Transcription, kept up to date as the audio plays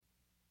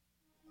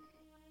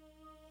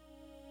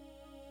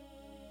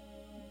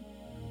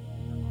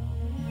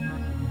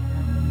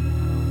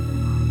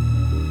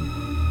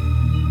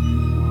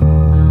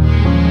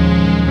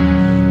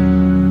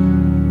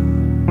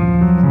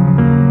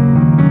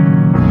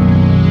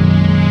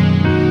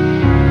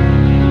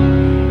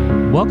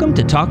Welcome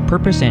to Talk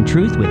Purpose and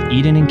Truth with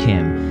Eden and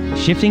Kim,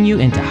 shifting you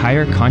into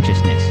higher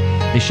consciousness,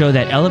 the show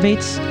that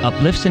elevates,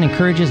 uplifts, and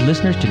encourages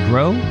listeners to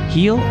grow,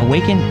 heal,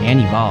 awaken, and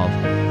evolve.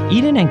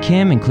 Eden and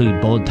Kim include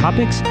bold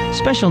topics,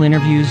 special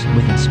interviews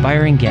with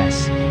inspiring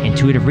guests,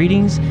 intuitive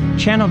readings,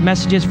 channeled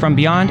messages from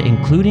beyond,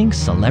 including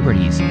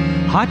celebrities,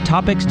 hot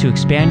topics to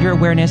expand your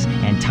awareness,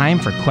 and time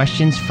for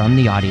questions from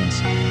the audience.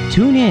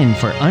 Tune in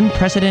for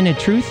unprecedented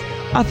truth,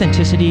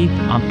 authenticity,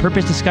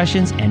 on-purpose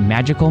discussions, and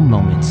magical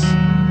moments.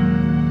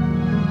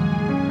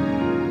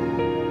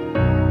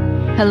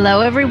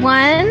 Hello,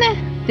 everyone.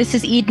 This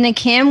is Eden and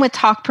Kim with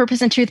Talk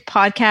Purpose and Truth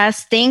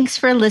podcast. Thanks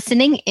for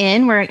listening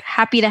in. We're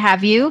happy to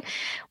have you.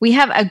 We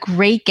have a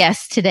great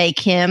guest today,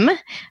 Kim.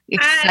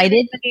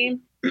 Excited?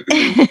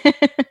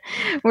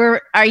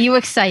 Are you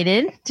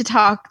excited to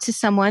talk to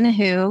someone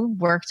who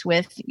worked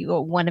with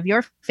one of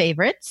your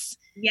favorites?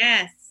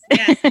 Yes,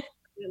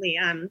 absolutely.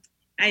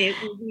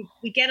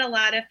 We get a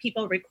lot of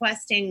people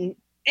requesting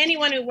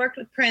anyone who worked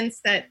with Prince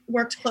that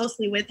worked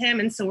closely with him.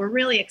 And so we're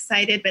really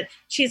excited, but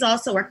she's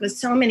also worked with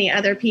so many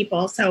other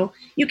people. So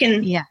you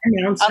can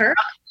announce her.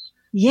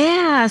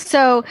 Yeah.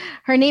 So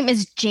her name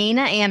is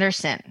Jana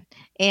Anderson,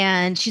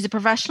 and she's a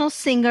professional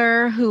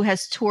singer who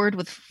has toured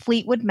with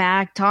Fleetwood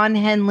Mac, Don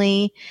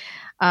Henley,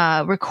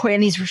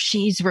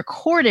 she's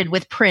recorded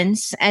with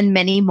Prince and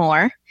many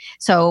more.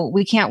 So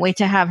we can't wait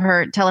to have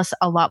her tell us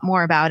a lot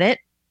more about it.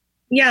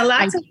 Yeah.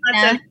 Lots of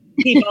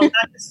people, lots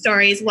of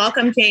stories.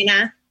 Welcome,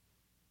 Jana.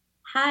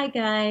 Hi,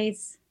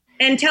 guys.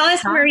 And tell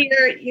us where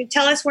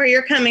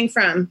you're coming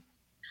from.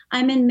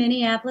 I'm in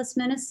Minneapolis,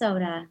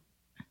 Minnesota.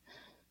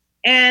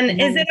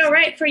 And is it all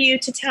right for you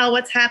to tell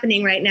what's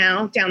happening right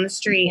now down the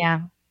street?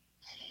 Yeah.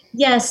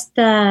 Yes,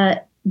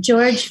 the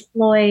George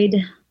Floyd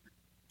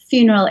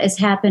funeral is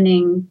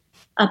happening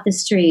up the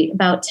street,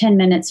 about 10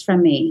 minutes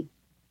from me.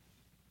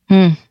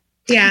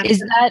 Yeah. Is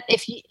that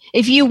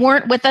if you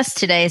weren't with us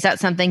today, is that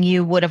something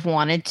you would have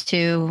wanted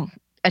to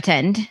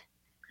attend?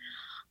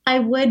 I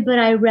would, but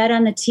I read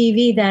on the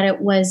TV that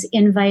it was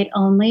invite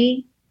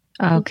only.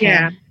 Okay.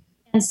 Yeah.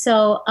 And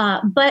so,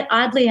 but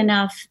oddly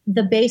enough,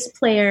 the bass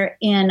player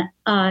in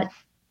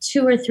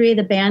 2 or 3 of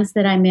the bands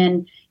that I'm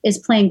in is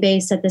playing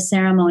bass at the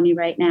ceremony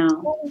right now.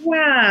 Oh,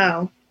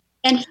 wow.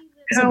 And he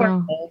lives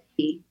Powerful.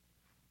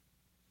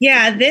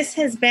 Yeah, this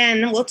has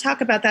been, we'll talk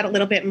about that a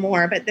little bit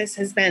more, but this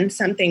has been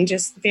something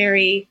just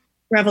very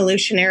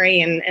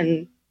revolutionary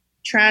and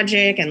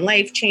tragic and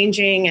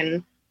life-changing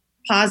and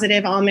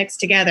positive all mixed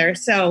together.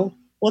 So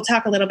we'll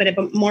talk a little bit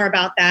more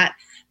about that.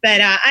 But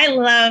I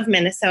love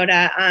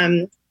Minnesota.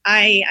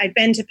 I've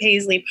been to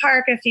Paisley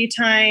Park a few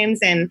times,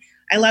 and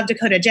I love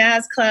Dakota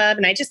Jazz Club,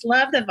 and I just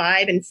love the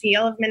vibe and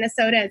feel of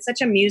Minnesota. It's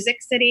such a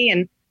music city,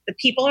 and the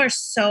people are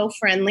so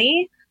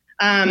friendly.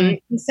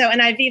 And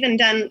I've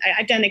done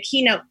a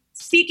keynote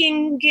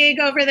speaking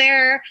gig over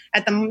there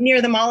at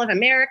near the Mall of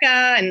America,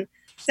 and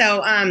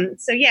so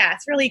yeah,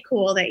 it's really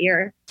cool that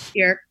you're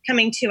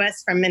coming to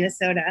us from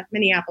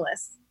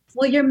Minneapolis.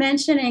 Well, you're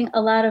mentioning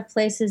a lot of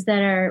places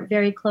that are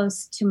very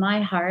close to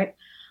my heart.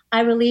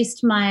 I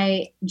released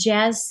my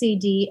jazz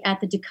CD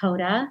at the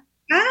Dakota.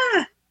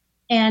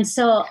 And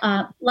so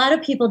a lot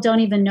of people don't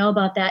even know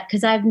about that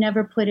because I've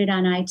never put it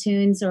on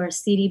iTunes or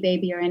CD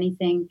Baby or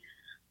anything.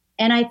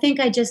 And I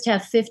think I just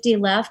have 50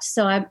 left,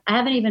 so I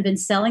haven't even been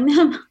selling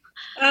them.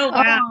 Oh,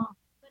 wow.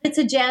 But it's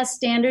a jazz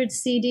standard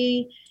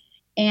CD.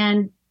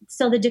 And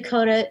so the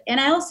Dakota,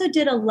 and I also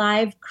did a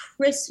live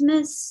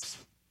Christmas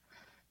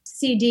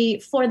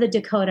CD for the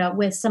Dakota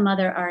with some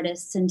other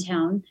artists in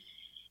town.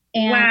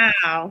 And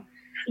wow.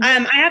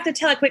 I have to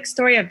tell a quick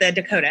story of the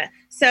Dakota.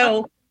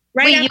 So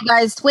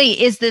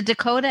is the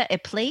Dakota a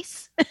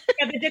place?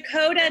 Yeah, the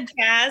Dakota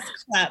Jazz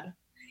Club.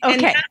 Okay.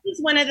 And that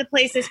is one of the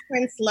places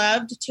Prince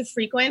loved to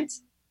frequent.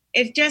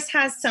 It just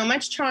has so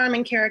much charm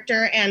and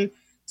character. And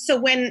so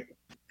when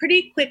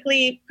pretty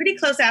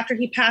close after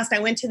he passed, I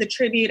went to the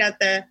tribute at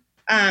the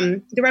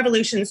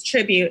Revolution's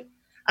tribute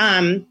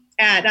at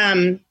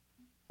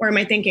where am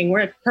I thinking?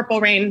 Where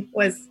Purple Rain's.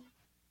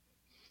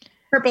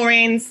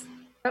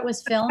 It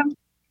was filmed?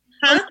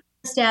 Huh?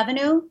 First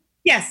Avenue?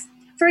 Yes,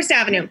 First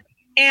Avenue.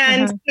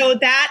 And so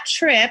that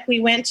trip,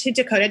 we went to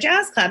Dakota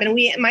Jazz Club, and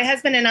my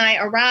husband and I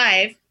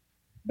arrived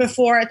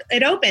before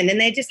it opened, and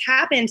they just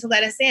happened to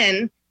let us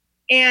in.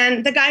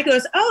 And the guy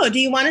goes, "Oh, do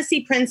you want to see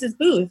Prince's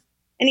booth?"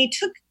 And he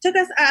took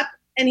us up,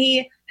 and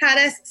he had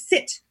us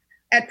sit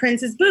at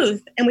Prince's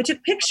booth, and we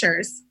took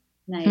pictures.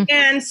 Nice.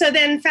 And so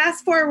then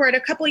fast forward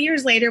a couple of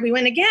years later, we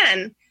went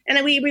again,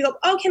 and we go,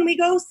 "Oh, can we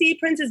go see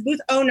Prince's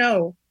booth?" "Oh,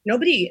 no,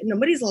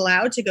 nobody's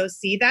allowed to go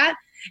see that."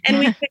 And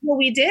we said, "Well,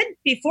 we did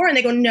before." And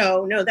they go,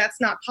 no,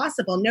 that's not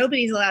possible.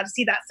 Nobody's allowed to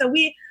see that. So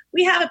we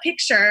have a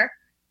picture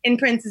in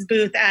Prince's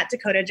booth at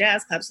Dakota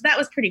Jazz Club. So that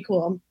was pretty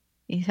cool.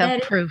 You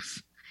have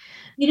proof.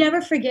 You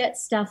never forget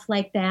stuff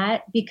like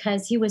that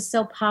because he was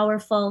so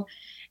powerful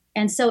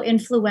and so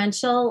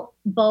influential,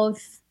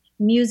 both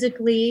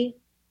musically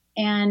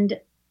and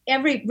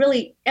every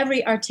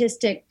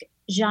artistic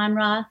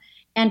genre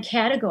and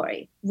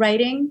category,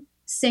 writing,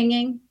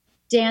 singing,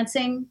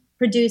 dancing,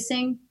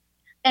 producing.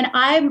 And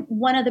I'm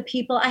one of the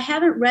people, I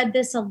haven't read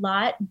this a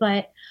lot,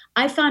 but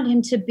I found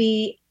him to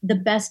be the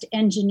best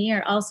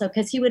engineer also,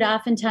 because he would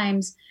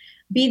oftentimes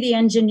be the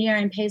engineer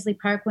in Paisley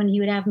Park when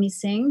he would have me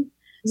sing.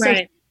 Right.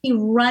 So he'd be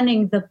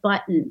running the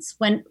buttons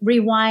when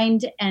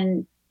rewind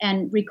and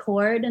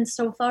record and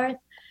so forth.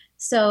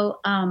 So,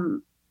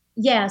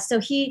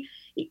 so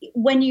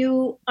when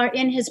you are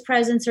in his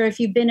presence, or if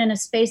you've been in a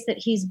space that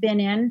he's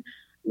been in,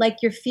 like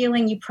you're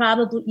feeling,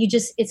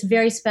 it's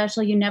very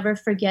special. You never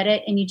forget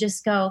it. And you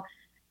just go,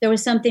 there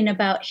was something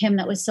about him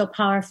that was so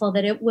powerful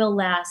that it will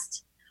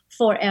last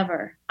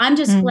forever. I'm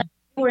just glad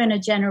we're in a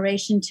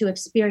generation to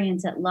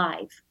experience it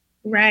live.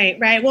 Right.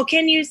 Well,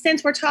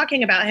 since we're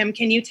talking about him,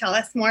 can you tell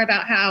us more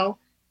about how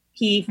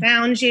he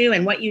found you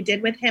and what you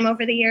did with him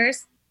over the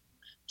years?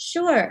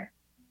 Sure.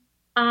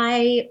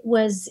 I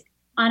was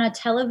on a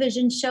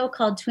television show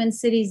called Twin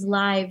Cities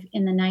Live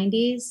in the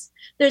 90s.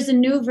 There's a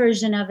new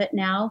version of it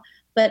now,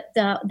 but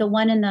the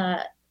one in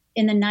the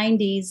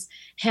 90s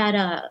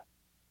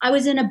I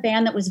was in a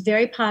band that was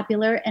very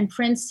popular, and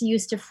Prince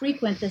used to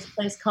frequent this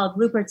place called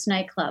Rupert's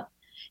Nightclub.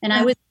 And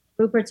I was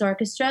in Rupert's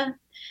Orchestra,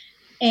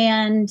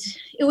 and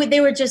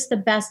they were just the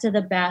best of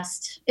the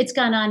best. It's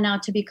gone on now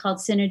to be called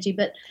Synergy,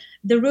 but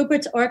the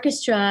Rupert's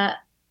Orchestra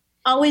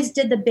always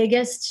did the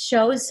biggest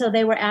shows, so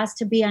they were asked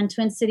to be on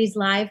Twin Cities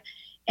Live.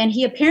 And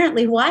he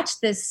apparently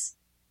watched this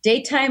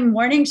daytime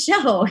morning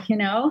show,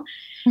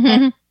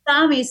 and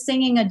saw me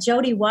singing a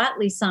Jody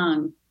Watley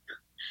song.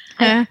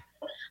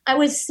 I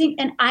was singing,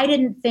 and I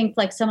didn't think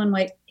like someone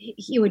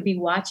he would be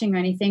watching or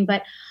anything,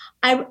 but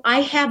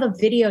I have a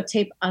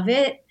videotape of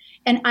it,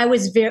 and I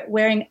was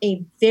wearing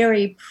a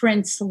very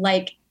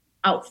Prince-like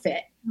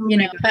outfit,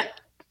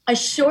 a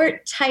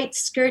short, tight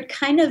skirt,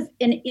 kind of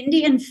an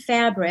Indian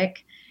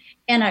fabric,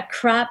 and a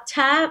crop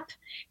top,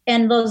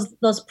 and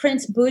those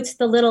Prince boots,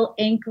 the little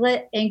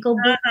ankle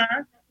boots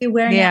you're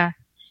wearing. Yeah.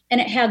 And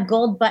it had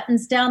gold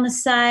buttons down the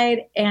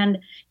side. And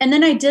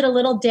then I did a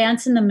little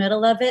dance in the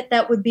middle of it.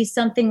 That would be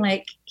something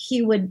like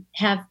he would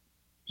have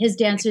his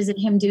dancers and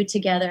him do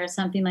together or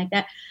something like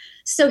that.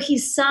 So he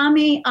saw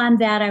me on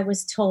that, I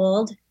was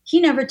told. He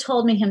never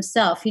told me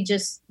himself. We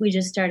just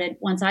started,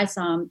 once I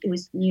saw him, it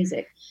was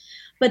music.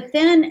 But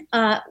then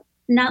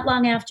not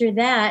long after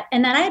that,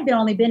 and then I had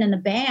only been in the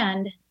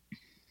band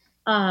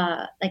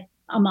like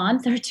a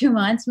month or 2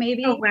 months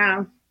maybe. Oh,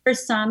 wow.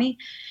 First saw me.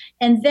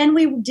 And then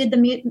we did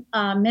the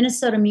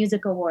Minnesota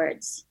Music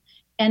Awards.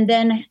 And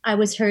then I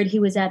was heard he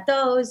was at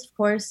those, of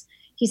course.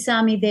 He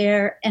saw me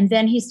there. And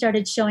then he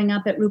started showing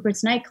up at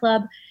Rupert's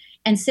Nightclub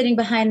and sitting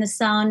behind the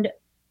sound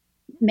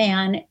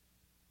man.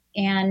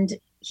 And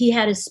he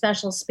had his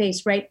special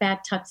space right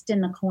back tucked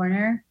in the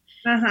corner.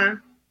 Uh-huh.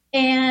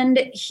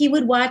 And he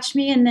would watch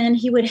me, and then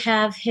he would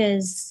have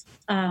his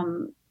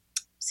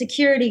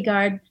security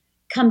guard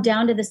come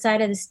down to the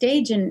side of the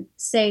stage and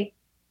say,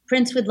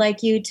 Prince would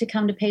like you to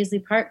come to Paisley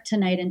Park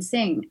tonight and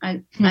sing.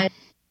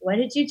 What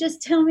did you just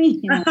tell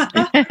me?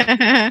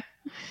 I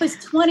was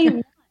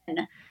 21,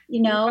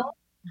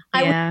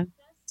 I was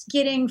just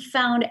getting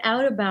found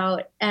out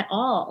about at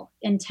all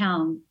in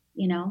town,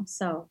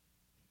 so.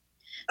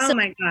 Oh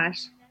my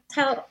gosh.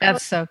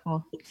 That's so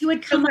cool. You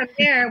would come from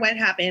there. What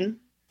happened?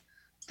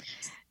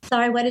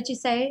 Sorry, what did you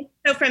say?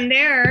 So from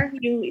there,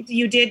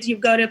 you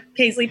go to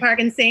Paisley Park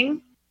and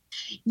sing?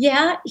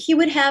 Yeah, he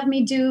would have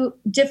me do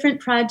different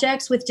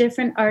projects with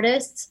different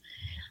artists.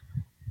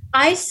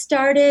 I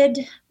started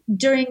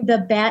during the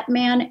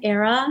Batman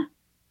era.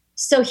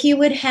 So he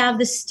would have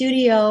the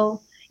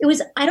studio.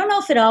 I don't know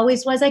if it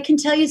always was. I can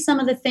tell you some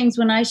of the things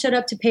when I showed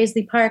up to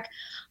Paisley Park.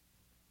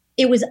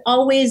 It was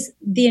always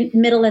the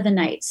middle of the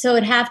night. So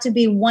it'd have to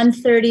be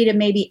 1:30 to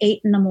maybe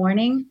 8 in the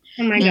morning.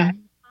 Oh my God.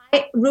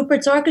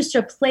 Rupert's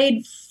Orchestra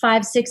played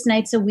 5-6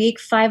 nights a week,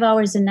 5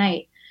 hours a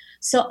night.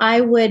 So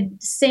I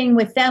would sing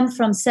with them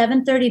from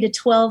 7:30 to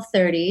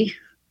 12:30.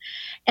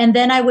 And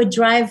then I would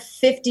drive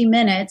 50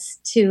 minutes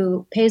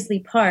to Paisley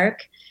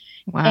Park.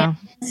 Wow.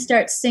 And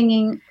start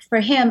singing for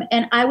him.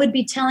 And I would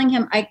be telling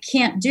him, I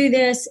can't do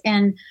this,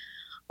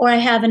 or I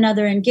have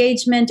another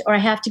engagement, or I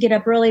have to get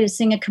up early to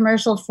sing a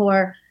commercial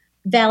for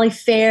Valley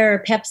Fair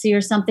or Pepsi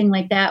or something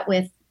like that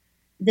with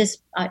this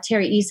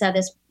Terry Issa,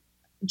 this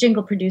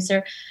jingle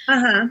producer.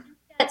 Uh-huh.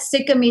 That's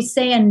sick of me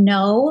saying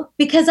no,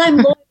 because I'm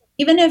loyal.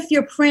 Even if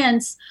you're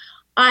Prince,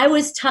 I'm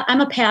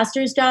a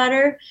pastor's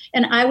daughter,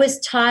 and I was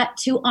taught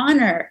to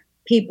honor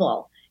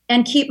people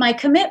and keep my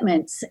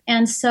commitments.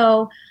 And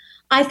so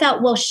I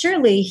thought, well,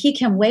 surely he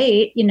can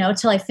wait,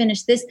 till I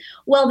finish this.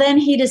 Well, then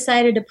he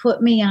decided to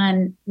put me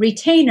on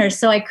retainer,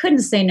 so I couldn't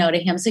say no to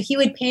him. So he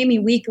would pay me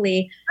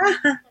weekly,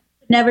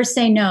 never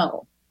say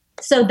no.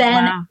 So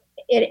then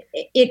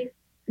it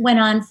went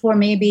on for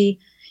maybe,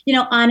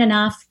 on and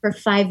off for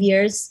 5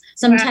 years,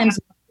 sometimes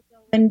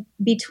in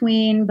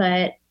between,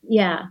 but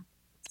yeah.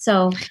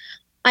 So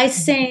I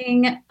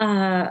sang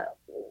on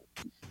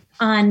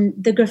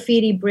the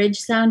Graffiti Bridge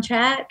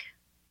soundtrack.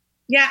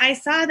 Yeah, I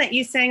saw that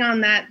you sang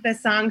on the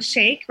song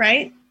Shake,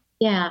 right?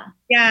 Yeah.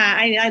 Yeah,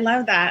 I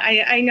love that.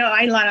 I know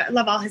I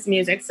love all his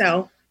music,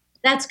 so.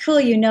 That's cool.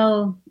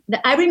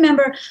 I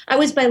remember I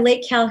was by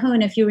Lake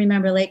Calhoun, if you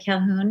remember Lake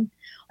Calhoun,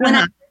 when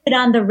I heard it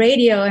on the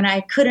radio, and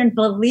I couldn't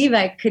believe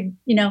I could,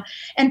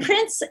 and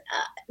Prince,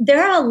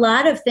 there are a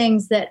lot of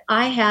things that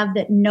I have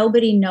that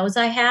nobody knows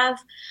I have.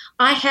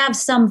 I have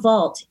some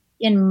vault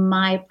in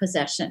my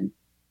possession.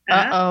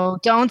 Uh-oh,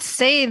 don't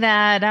say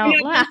that out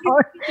loud.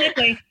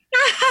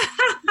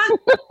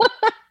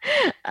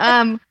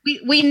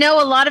 We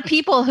know a lot of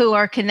people who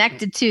are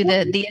connected to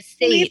the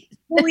estate.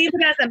 We'll leave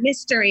it as a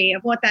mystery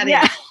of what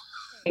that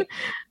is.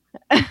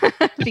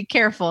 Be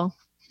careful.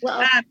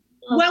 Well,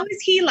 what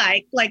was he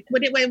like? Like,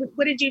 what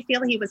did you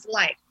feel he was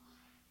like?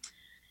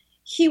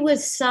 He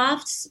was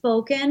soft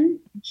spoken.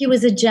 He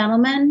was a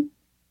gentleman.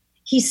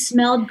 He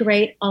smelled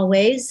great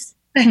always.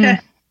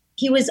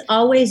 He was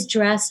always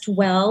dressed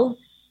well.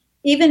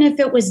 Even if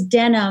it was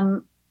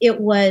denim,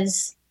 it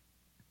was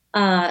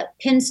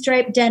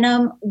pinstripe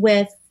denim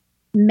with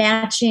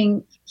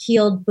matching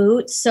heeled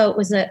boots. So it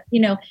was even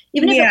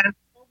if it was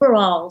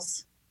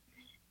overalls,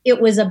 it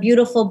was a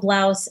beautiful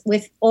blouse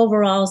with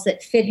overalls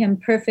that fit him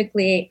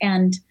perfectly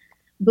and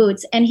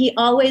boots. And he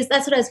always,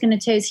 that's what I was going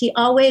to tell you, is he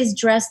always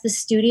dressed the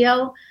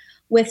studio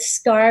with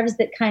scarves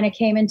that kind of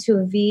came into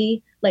a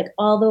V, like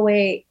all the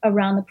way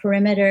around the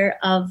perimeter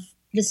of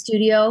the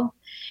studio.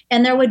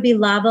 And there would be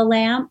lava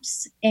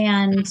lamps.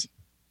 And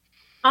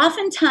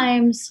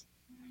oftentimes,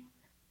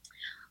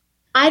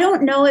 I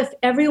don't know if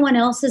everyone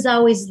else is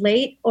always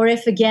late or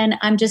if, again,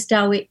 I'm just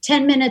always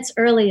 10 minutes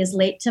early is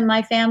late to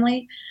my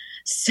family.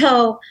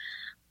 So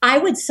I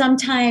would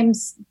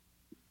sometimes,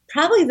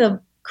 probably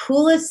the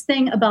coolest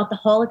thing about the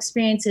whole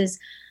experience is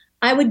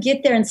I would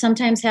get there and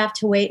sometimes have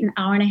to wait an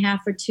hour and a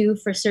half or two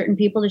for certain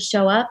people to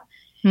show up.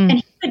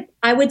 And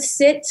I would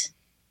sit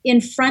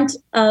in front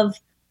of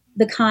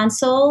the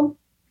console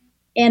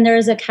and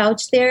there's a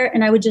couch there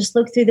and I would just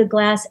look through the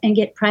glass and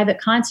get private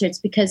concerts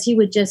because he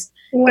would just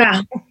go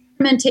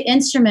instrument to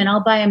instrument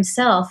all by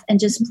himself and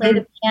just play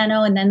the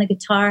piano and then the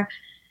guitar.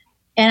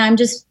 And I'm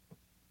just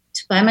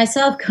by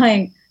myself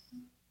going,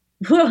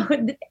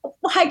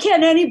 why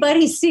can't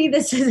anybody see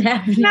this is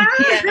happening?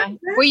 Yeah.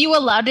 Were you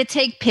allowed to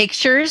take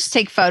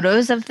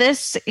photos of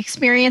this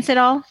experience at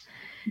all?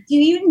 Do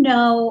you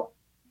know,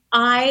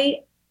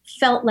 I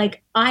felt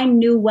like I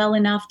knew well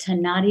enough to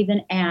not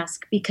even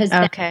ask because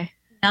that's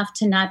enough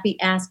to not be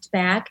asked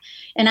back.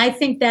 And I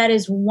think that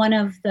is one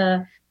of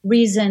the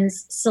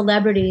reasons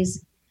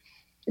celebrities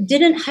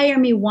didn't hire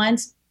me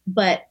once,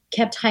 but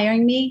kept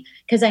hiring me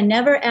because I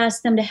never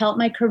asked them to help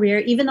my career,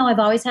 even though I've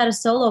always had a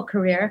solo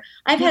career.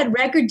 I've had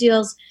record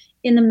deals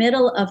in the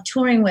middle of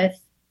touring with,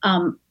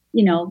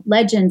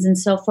 legends and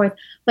so forth.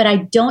 But I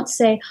don't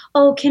say,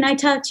 oh, can I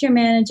talk to your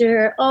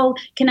manager? Oh,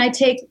 can I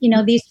take,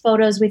 these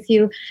photos with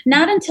you?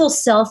 Not until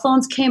cell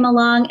phones came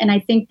along. And I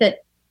think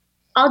that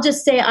I'll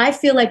just say, I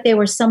feel like they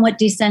were somewhat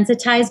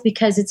desensitized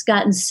because it's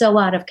gotten so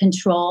out of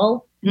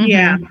control.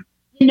 Yeah.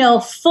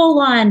 Full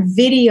on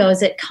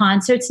videos at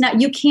concerts. Now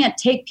you can't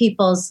take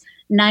people's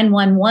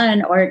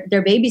 911 or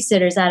their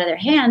babysitters out of their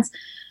hands.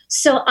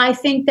 So I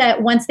think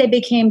that once they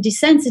became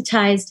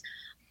desensitized,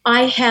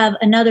 I have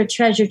another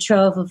treasure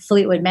trove of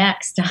Fleetwood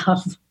Mac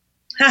stuff.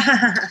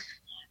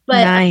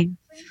 But nice.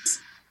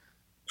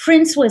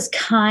 Prince was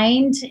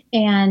kind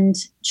and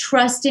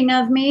trusting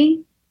of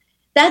me.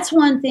 That's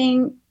one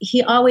thing.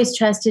 He always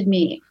trusted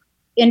me.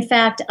 In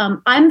fact,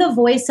 I'm the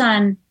voice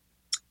on,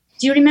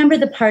 do you remember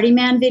the Party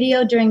Man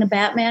video during the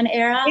Batman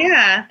era?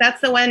 Yeah,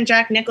 that's the one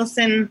Jack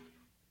Nicholson,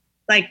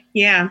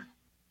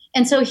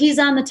 And so he's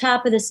on the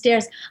top of the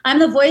stairs. I'm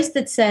the voice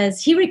that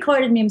says, he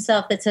recorded me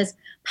himself that says,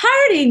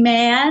 Party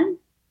Man.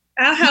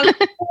 Oh, how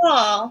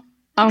cool.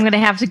 I'm going to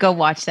have to go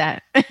watch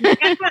that.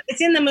 Yeah,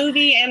 it's in the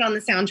movie and on the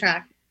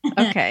soundtrack.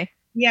 Okay.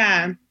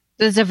 Yeah.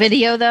 There's a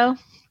video though?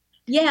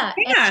 Yeah.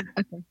 Yeah.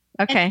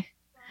 Okay.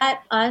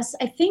 At us,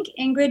 I think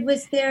Ingrid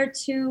was there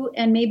too,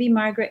 and maybe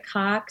Margaret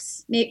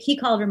Cox. He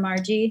called her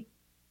Margie,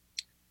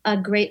 a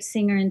great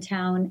singer in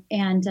town.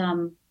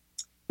 And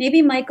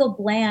maybe Michael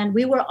Bland.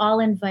 We were all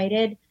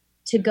invited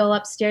to go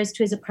upstairs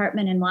to his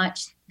apartment and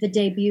watch the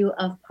debut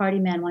of Party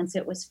Man once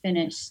it was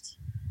finished.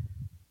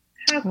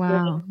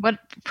 Wow. What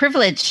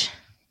privilege.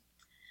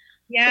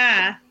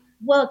 Yeah.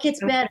 Well, it gets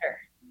better.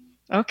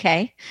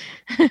 Okay.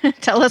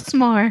 Tell us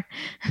more.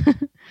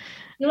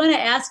 You want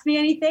to ask me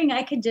anything?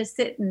 I could just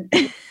sit and...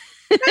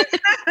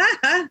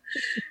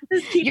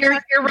 Your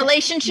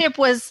relationship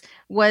was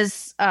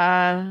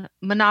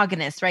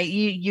monogamous, right?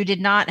 You did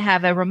not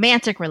have a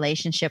romantic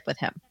relationship with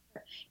him.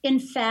 In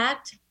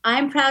fact,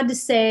 I'm proud to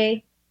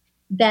say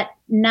that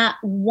not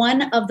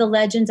one of the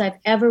legends I've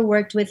ever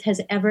worked with has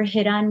ever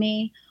hit on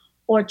me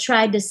or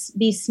tried to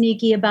be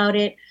sneaky about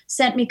it,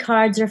 sent me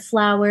cards or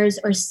flowers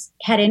or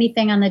had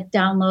anything on the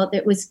download.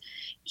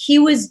 He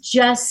was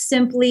just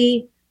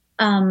simply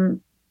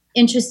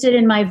interested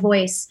in my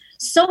voice.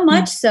 So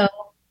much so,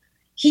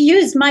 he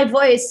used my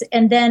voice,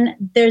 and then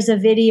there's a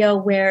video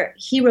where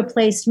he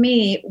replaced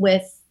me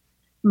with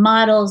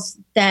models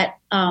that,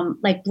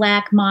 like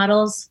black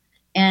models,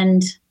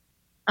 and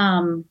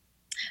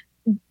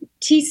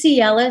T.C.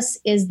 Ellis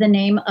is the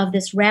name of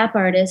this rap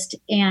artist,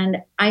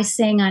 and I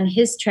sang on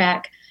his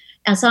track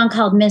a song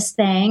called Miss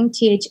Thang,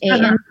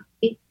 Tham.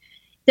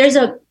 There's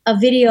a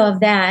video of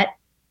that.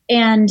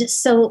 And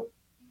so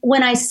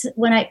when I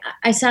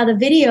saw the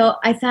video,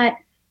 I thought,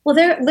 well,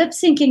 they're lip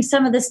syncing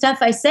some of the stuff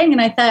I sang.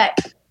 And I thought,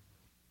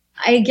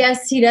 I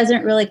guess he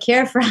doesn't really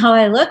care for how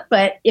I look,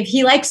 but if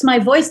he likes my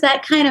voice,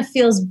 that kind of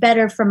feels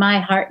better for my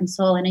heart and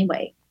soul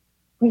anyway.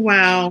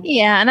 Wow.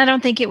 Yeah. And I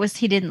don't think it was,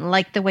 he didn't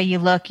like the way you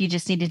look. You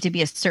just needed to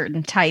be a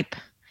certain type.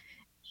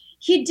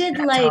 He did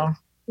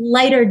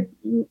lighter,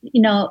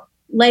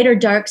 lighter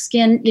dark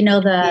skin,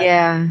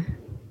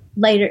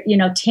 lighter,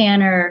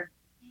 tanner,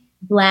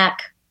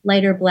 black,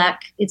 lighter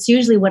black. It's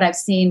usually what I've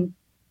seen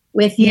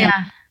with him.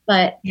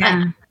 But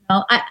it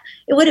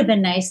would have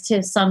been nice to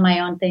have sung my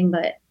own thing,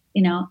 but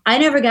I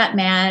never got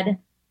mad.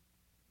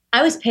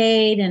 I was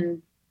paid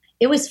and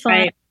it was fun.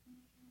 Right.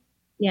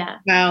 Yeah.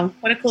 Wow.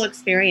 What a cool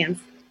experience.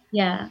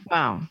 Yeah.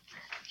 Wow.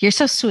 You're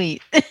so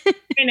sweet. I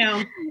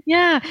know.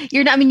 Yeah.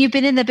 You've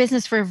been in the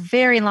business for a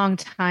very long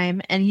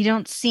time and you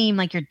don't seem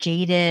like you're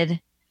jaded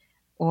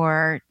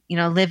or,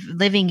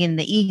 living in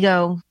the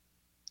ego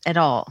at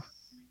all.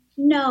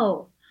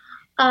 No.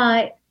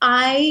 How do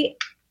I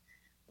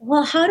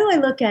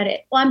look at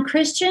it? Well, I'm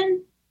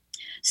Christian.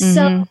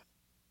 So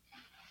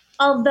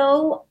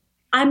although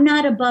I'm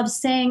not above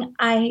saying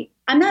I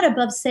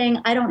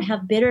don't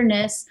have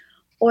bitterness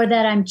or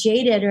that I'm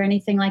jaded or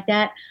anything like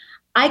that.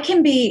 I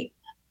can be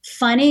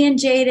funny and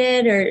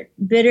jaded or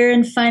bitter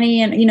and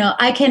funny. And,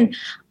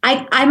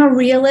 I'm a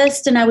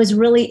realist and I was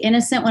really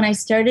innocent when I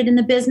started in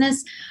the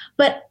business.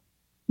 But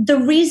the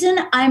reason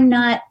I'm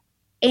not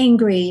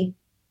angry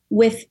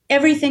with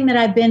everything that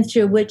I've been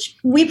through, which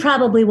we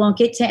probably won't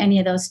get to any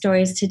of those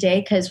stories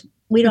today because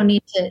we don't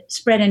need to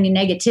spread any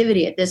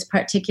negativity at this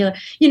particular,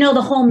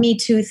 the whole Me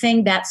Too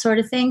thing, that sort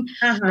of thing.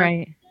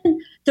 Right.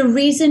 The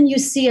reason you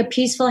see a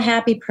peaceful,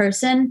 happy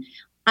person,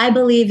 I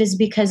believe, is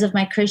because of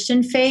my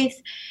Christian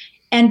faith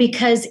and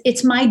because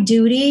it's my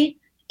duty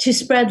to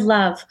spread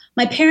love.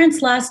 My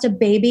parents lost a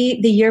baby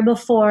the year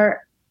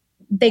before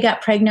they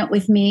got pregnant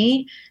with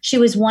me. She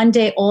was 1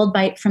 day old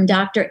from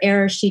doctor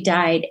error. She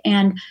died.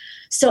 And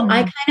so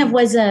I kind of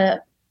was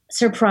a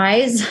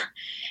surprise.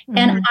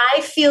 And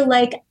I feel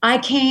like I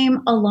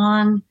came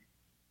along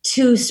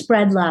to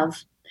spread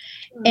love.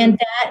 And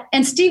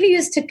Stevie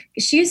used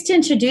to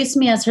introduce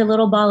me as her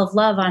little ball of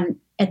love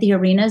at the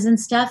arenas and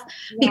stuff,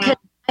 because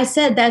I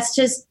said,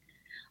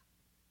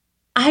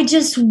 I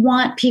just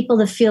want people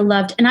to feel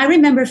loved. And I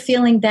remember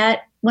feeling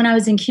that when I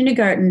was in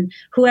kindergarten,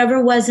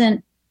 whoever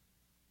wasn't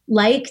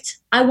liked,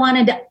 I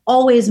wanted to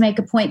always make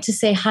a point to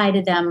say hi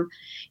to them.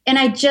 And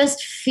I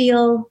just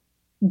feel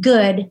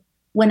good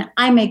when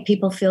I make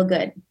people feel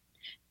good.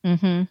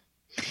 Mm-hmm.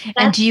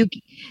 And do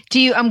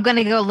you, I'm going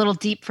to go a little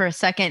deep for a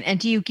second. And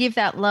do you give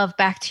that love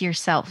back to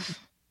yourself?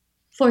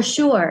 For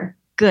sure.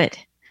 Good.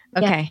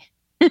 Okay. Yeah.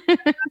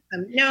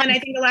 Awesome. No, and I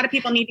think a lot of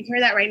people need to hear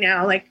that right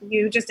now. Like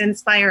you just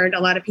inspired a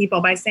lot of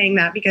people by saying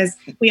that because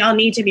we all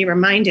need to be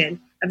reminded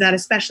of that,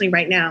 especially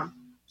right now.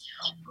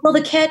 Well,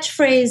 the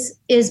catchphrase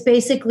is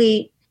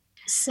basically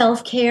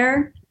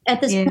self-care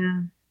at this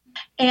point.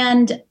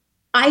 And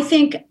I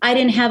think I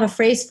didn't have a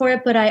phrase for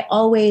it, but I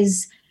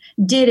always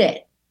did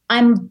it.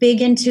 I'm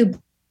big into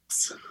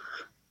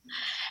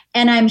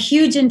and I'm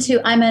huge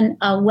into, I'm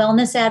a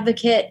wellness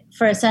advocate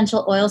for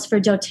essential oils for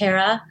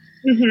doTERRA.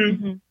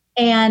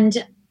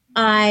 And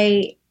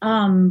I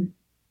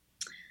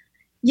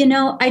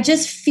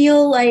just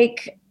feel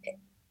like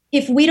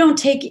if we don't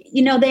take,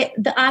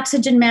 the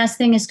oxygen mask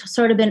thing has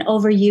sort of been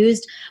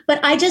overused, but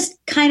I just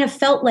kind of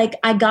felt like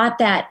I got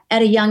that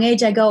at a young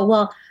age. I go,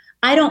 well,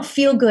 I don't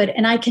feel good.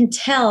 And I can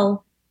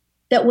tell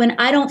that when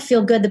I don't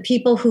feel good, the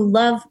people who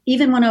love,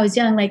 even when I was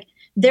young, like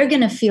they're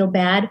going to feel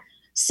bad.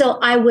 So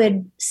I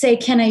would say,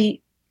 can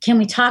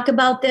we talk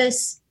about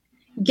this?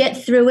 Get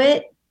through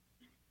it.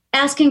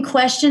 Asking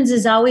questions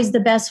is always the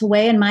best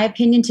way, in my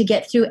opinion, to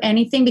get through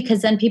anything,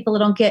 because then people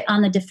don't get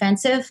on the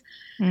defensive.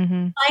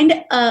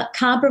 Find a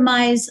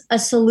compromise, a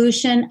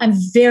solution. I'm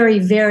very,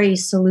 very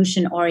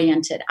solution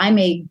oriented. I'm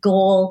a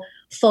goal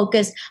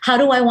focused. How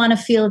do I want to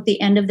feel at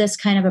the end of this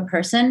kind of a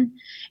person?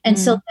 And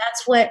so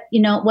that's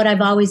what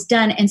I've always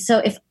done. And so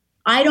if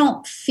I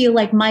don't feel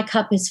like my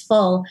cup is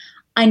full,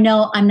 I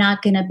know I'm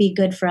not going to be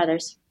good for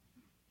others.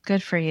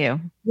 Good for you.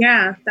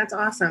 Yeah, that's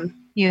awesome.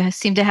 You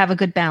seem to have a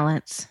good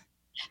balance.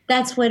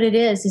 That's what it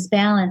is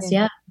balance.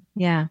 Yeah.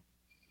 Yeah.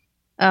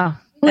 Oh,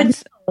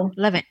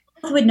 love it.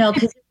 I would know,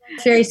 because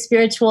very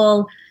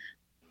spiritually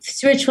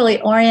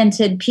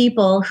oriented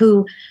people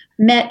who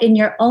met in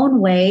your own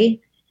way,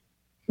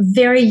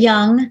 very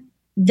young.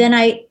 Then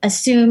I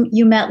assume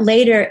you met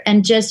later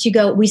and just, you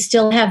go, we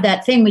still have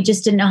that thing. We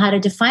just didn't know how to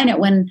define it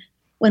when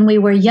we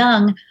were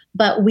young,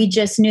 but we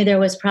just knew there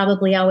was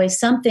probably always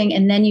something.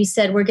 And then you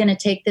said, we're going to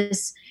take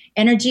this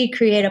energy,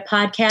 create a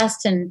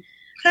podcast and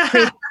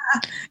create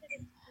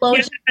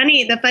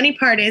the funny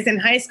part is, in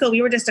high school,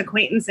 we were just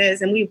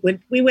acquaintances, and we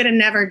would have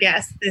never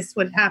guessed this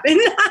would happen.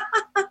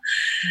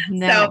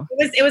 No.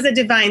 So it was a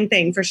divine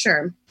thing for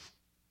sure.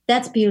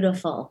 That's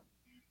beautiful.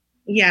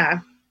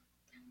 Yeah.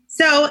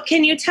 So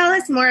can you tell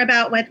us more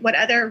about what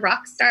other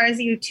rock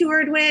stars you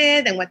toured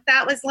with and what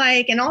that was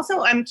like? And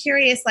also I'm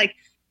curious, like,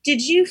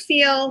 did you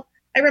feel,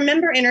 I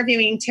remember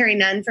interviewing Terry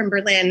Nunn from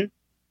Berlin,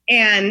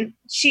 and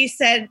she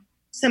said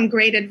some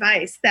great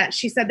advice, that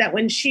she said that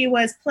when she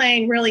was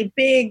playing really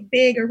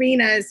big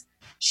arenas,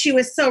 she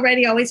was so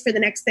ready always for the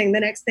next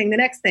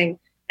thing.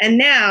 And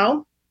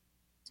now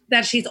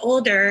that she's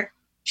older,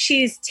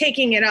 she's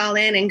taking it all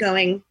in and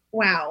going,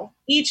 wow,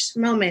 each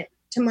moment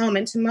to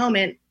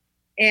moment.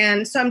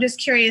 And so I'm just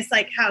curious,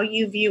 like, how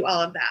you view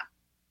all of that.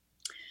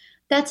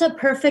 That's a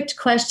perfect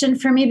question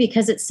for me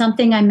because it's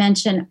something I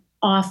mention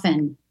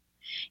often.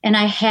 And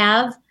I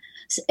have,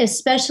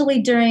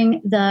 especially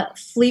during the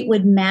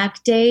Fleetwood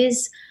Mac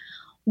days.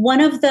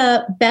 One of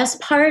the best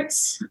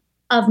parts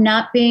of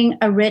not being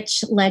a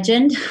rich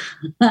legend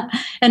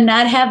and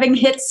not having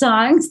hit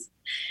songs,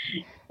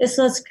 this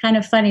was kind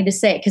of funny to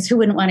say because who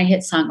wouldn't want a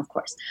hit song, of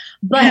course,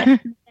 but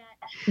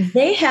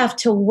they have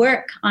to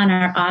work on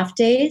our off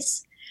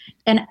days.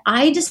 And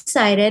I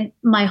decided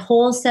my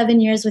whole 7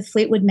 years with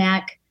Fleetwood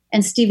Mac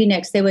and Stevie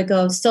Nicks, they would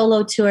go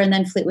solo tour and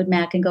then Fleetwood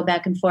Mac and go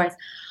back and forth.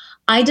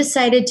 I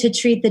decided to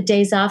treat the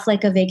days off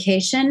like a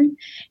vacation,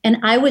 and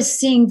I was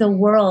seeing the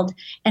world,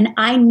 and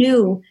I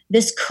knew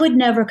this could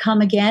never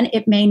come again.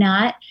 It may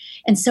not.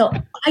 And so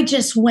I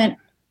just went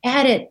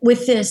at it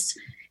with this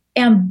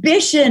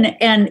ambition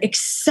and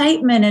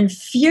excitement and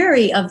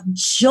fury of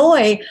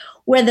joy,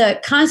 where the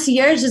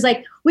concierge is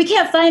like, we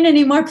can't find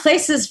any more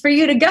places for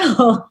you to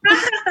go.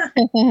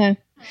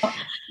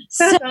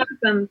 That's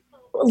awesome.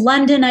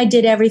 London, I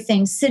did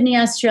everything. Sydney,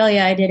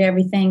 Australia, I did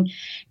everything.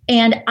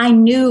 And I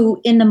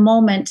knew in the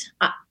moment,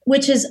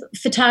 which is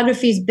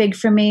photography is big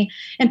for me.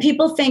 And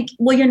people think,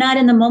 well, you're not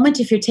in the moment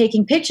if you're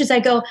taking pictures. I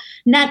go,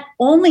 not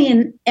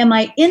only am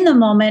I in the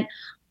moment,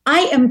 I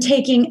am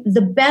taking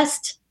the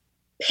best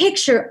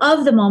picture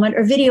of the moment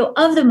or video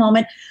of the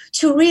moment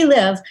to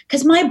relive,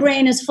 because my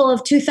brain is full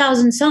of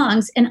 2,000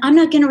 songs and I'm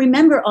not going to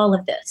remember all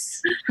of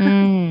this.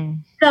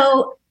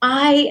 So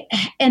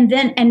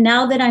and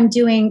now that I'm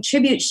doing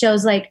tribute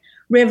shows like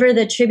River,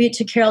 the tribute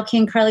to Carole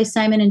King, Carly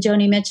Simon, and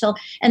Joni Mitchell,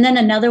 and then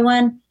another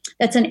one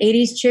that's an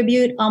 80s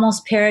tribute,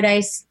 Almost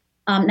Paradise,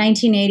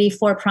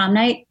 1984 prom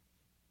night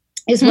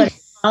is what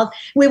it's called.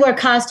 We wear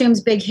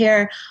costumes, big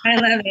hair. I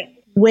love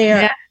it.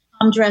 Wear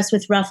prom dress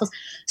with ruffles.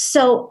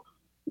 So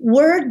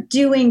we're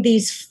doing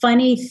these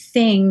funny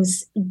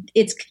things.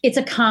 It's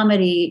a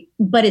comedy,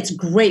 but it's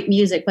great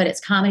music, but it's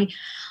comedy.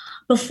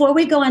 Before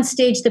we go on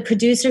stage, the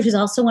producer, who's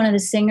also one of the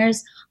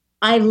singers,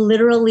 I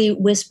literally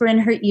whisper in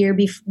her ear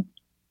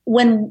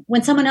when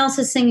someone else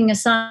is singing a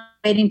song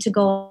waiting to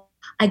go,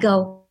 I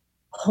go,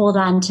 hold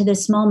on to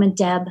this moment,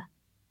 Deb.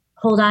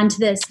 Hold on to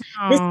this.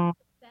 This is the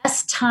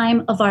best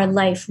time of our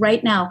life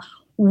right now.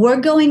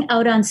 We're going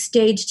out on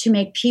stage to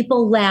make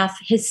people laugh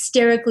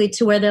hysterically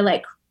to where they're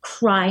like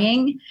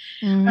crying.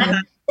 I have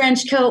a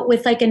trench coat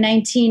with like a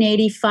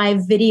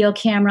 1985 video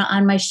camera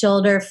on my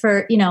shoulder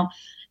for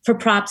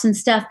props and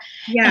stuff.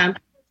 Yeah.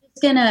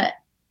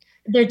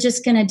 They're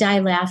just gonna die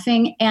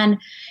laughing. And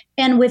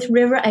with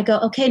River, I go,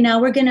 okay, now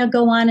we're gonna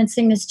go on and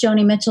sing this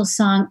Joni Mitchell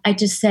song. I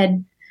just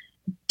said,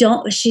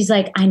 don't. She's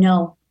like, I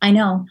know.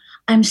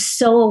 I'm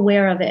so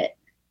aware of it.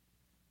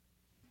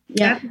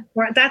 Yeah.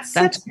 That's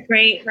such a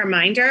great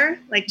reminder,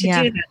 like to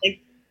do that,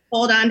 like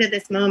hold on to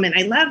this moment.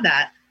 I love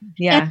that.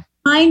 Yeah. And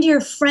find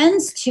your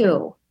friends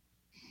too.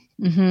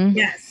 Mm-hmm.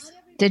 Yes.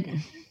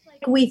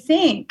 Like we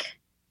think.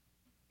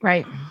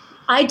 Right.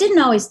 I didn't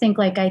always think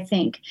like I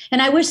think.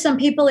 And I wish some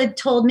people had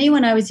told me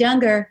when I was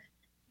younger,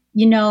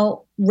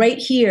 right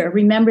here,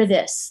 remember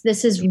this.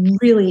 This is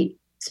really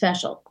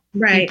special.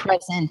 Right. Be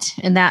present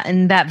in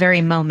that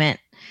very moment.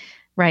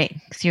 Right.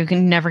 Because you're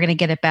never going to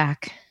get it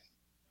back.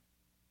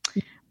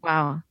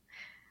 Wow.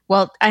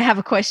 Well, I have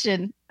a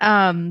question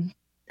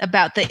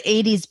about the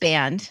 80s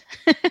band.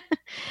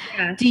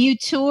 Yeah. Do you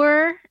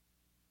tour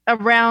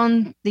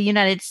around the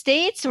United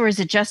States or is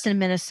it just in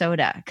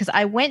Minnesota? Because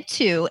I went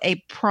to a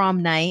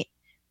prom night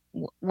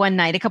one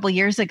night a couple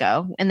years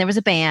ago and there was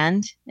a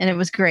band and it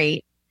was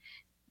great.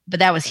 But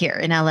that was here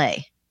in LA.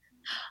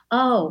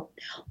 Oh,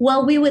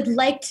 well, we would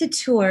like to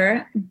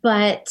tour,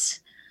 but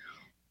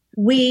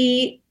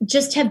we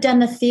just have done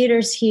the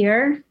theaters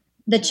here,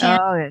 the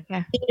Chandler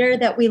Theater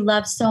that we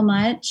love so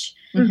much.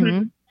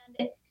 Mm-hmm.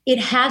 It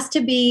has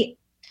to be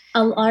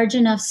a large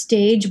enough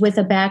stage with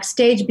a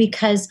backstage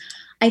because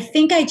I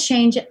think I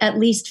change at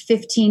least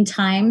 15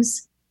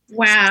 times.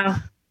 Wow.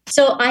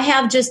 So I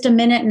have just a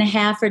minute and a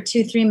half or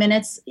 2-3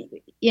 minutes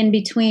in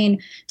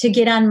between to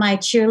get on my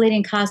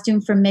cheerleading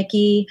costume for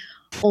Mickey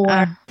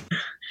or,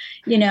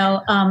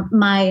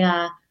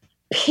 my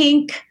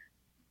pink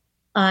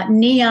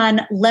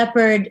neon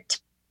leopard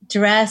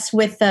dress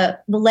with the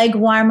leg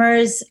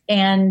warmers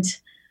and,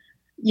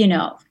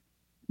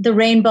 the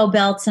rainbow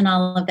belts and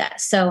all of that.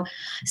 So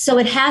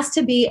it has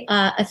to be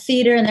a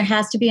theater and there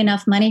has to be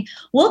enough money.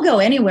 We'll go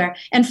anywhere.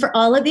 And for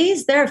all of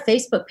these, there are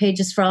Facebook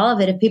pages for all of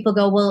it. If people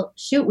go, well,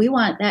 shoot, we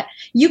want that.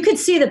 You could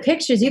see the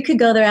pictures. You could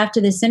go there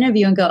after this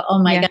interview and go, oh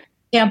my God,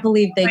 I can't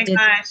believe they did.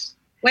 Gosh.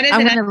 What is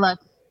I'm it? going to look.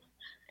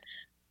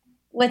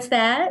 What's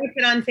that? Put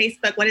it on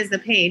Facebook. What is the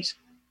page?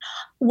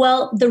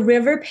 Well, the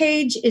River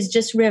page is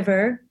just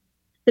River.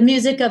 The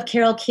music of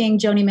Carole King,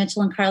 Joni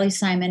Mitchell, and Carly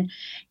Simon.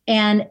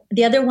 And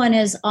the other one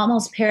is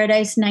Almost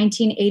Paradise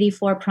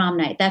 1984 Prom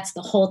Night. That's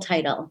the whole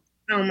title.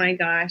 Oh my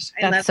gosh.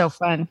 That's so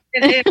fun.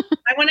 I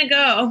want to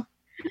go.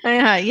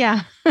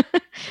 Yeah.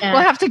 We'll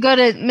have to go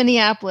to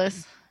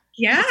Minneapolis.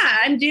 Yeah,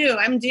 I'm due.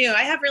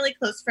 I have really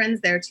close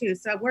friends there too.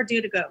 So we're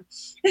due to go.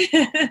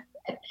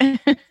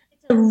 It's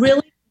a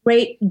really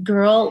great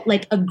girl,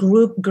 like a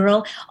group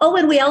girl. Oh,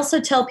 and we also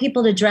tell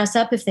people to dress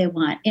up if they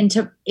want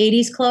into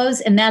 80s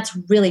clothes. And that's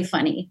really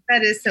funny.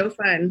 That is so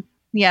fun.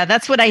 Yeah,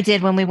 that's what I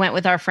did when we went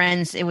with our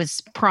friends. It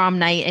was prom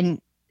night and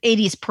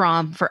 80s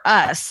prom for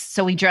us.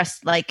 So we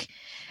dressed like,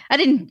 I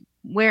didn't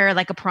wear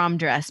like a prom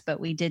dress, but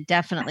we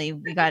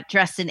got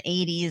dressed in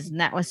 80s and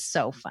that was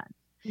so fun.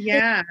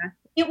 Yeah.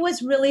 It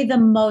was really the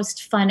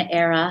most fun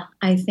era,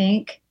 I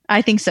think.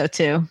 I think so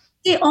too.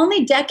 The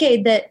only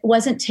decade that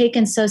wasn't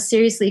taken so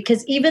seriously,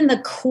 because even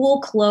the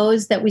cool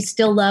clothes that we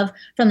still love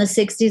from the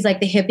 60s, like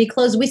the hippie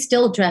clothes, we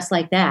still dress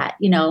like that.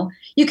 You know,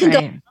 you can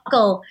go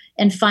buckle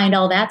and find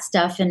all that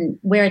stuff and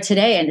wear it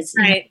today. And it's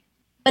right.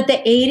 But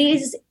the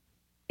 80s,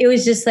 it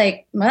was just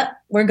like,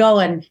 we're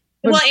going.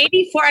 Well,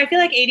 84, I feel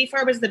like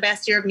 84 was the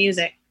best year of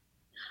music.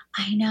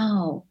 I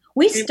know.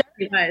 We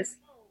started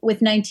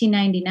with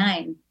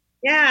 1999.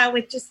 Yeah,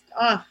 with just,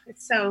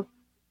 it's so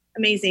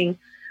amazing.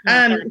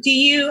 Do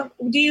you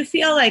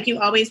feel like you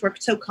always were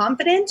so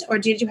confident, or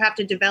did you have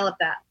to develop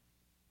that?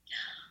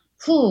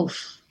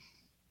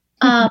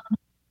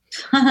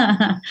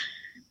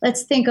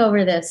 Let's think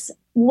over this.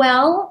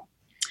 Well,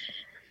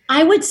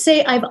 I would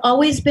say I've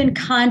always been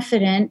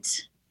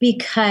confident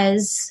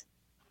because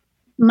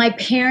my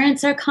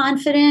parents are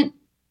confident,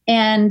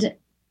 and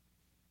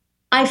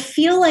I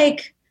feel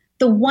like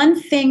the one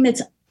thing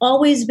that's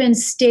always been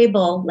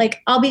stable,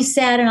 like I'll be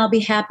sad and I'll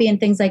be happy and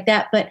things like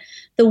that, but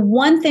the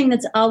one thing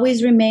that's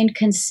always remained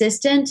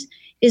consistent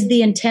is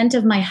the intent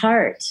of my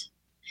heart.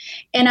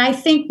 And I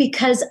think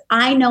because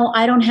I know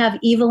I don't have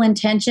evil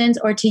intentions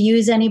or to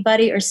use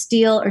anybody or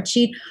steal or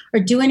cheat or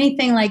do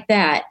anything like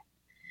that,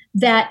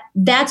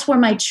 that's where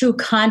my true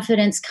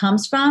confidence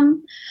comes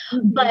from.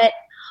 Mm-hmm.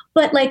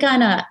 But like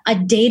on a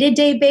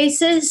day-to-day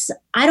basis,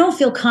 I don't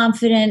feel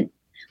confident.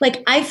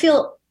 Like I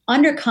feel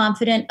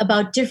underconfident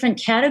about different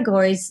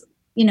categories,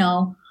 you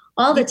know,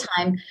 all the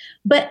time,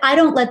 but I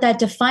don't let that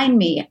define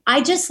me.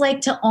 I just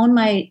like to own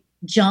my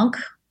junk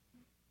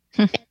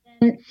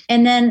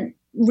and then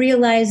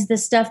realize the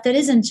stuff that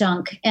isn't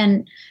junk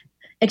and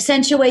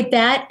accentuate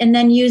that, and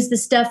then use the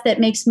stuff that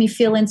makes me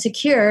feel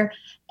insecure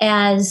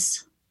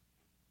as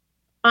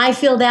I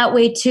feel that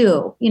way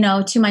too, you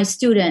know, to my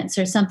students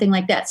or something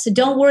like that. So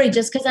don't worry,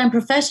 just because I'm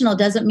professional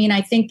doesn't mean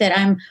I think that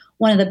I'm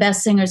one of the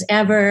best singers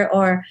ever,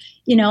 or,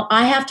 you know,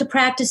 I have to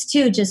practice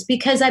too. Just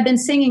because I've been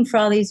singing for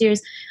all these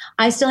years,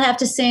 I still have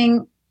to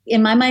sing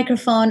in my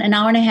microphone an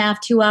hour and a half,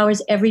 2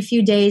 hours every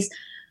few days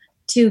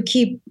to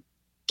keep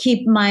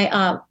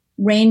my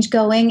range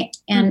going.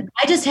 And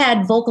I just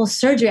had vocal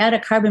surgery. I had a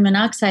carbon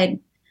monoxide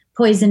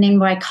poisoning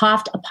where I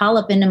coughed a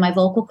polyp into my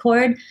vocal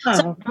cord.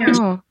 So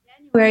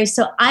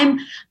I'm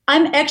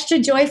extra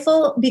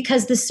joyful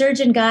because the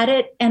surgeon got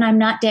it and I'm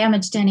not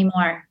damaged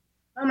anymore.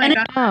 Oh my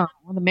God. Oh,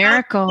 the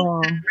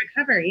miracle.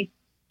 Recovery.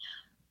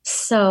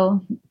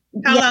 So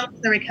how long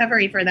is the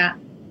recovery for that?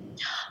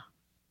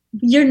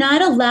 You're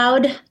not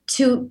allowed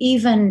to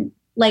even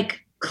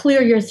like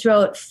clear your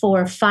throat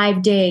for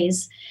 5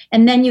 days,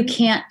 and then you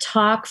can't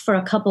talk for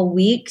a couple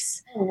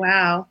weeks. Oh,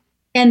 wow.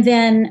 And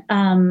then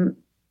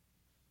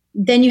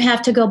you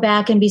have to go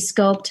back and be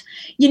scoped.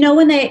 You know,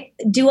 when they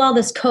do all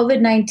this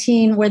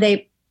COVID-19 where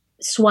they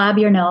swab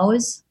your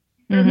nose,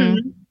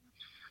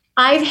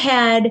 I've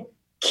had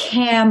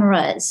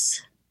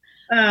cameras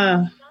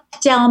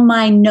down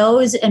my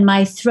nose and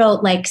my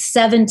throat like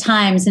 7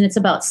 times, and it's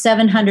about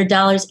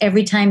 $700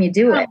 every time you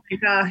do it. Oh my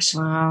gosh.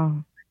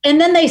 Wow. And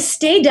then they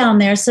stay down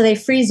there, so they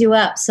freeze you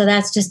up. So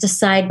that's just a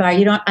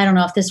sidebar. I don't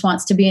know if this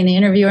wants to be in the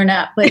interview or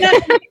not, but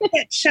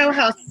show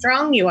how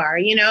strong you are.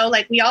 You know,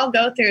 like we all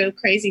go through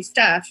crazy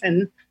stuff,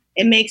 and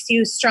it makes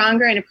you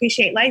stronger and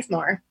appreciate life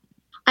more.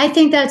 I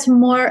think that's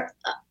more,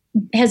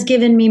 has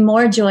given me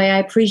more joy. I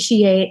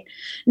appreciate.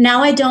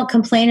 Now I don't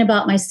complain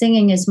about my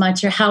singing as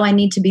much or how I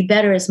need to be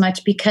better as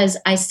much, because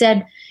I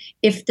said,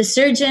 if the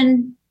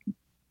surgeon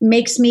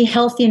makes me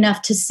healthy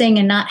enough to sing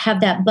and not have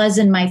that buzz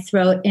in my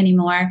throat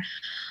anymore,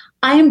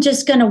 I am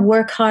just going to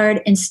work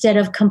hard instead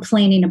of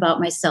complaining about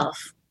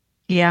myself.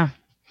 Yeah.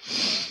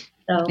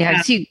 So,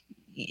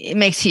 it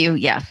makes you,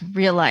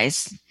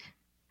 realize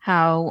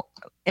how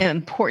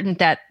important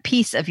that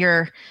piece of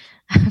your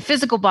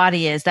physical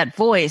body is. That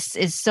voice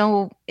is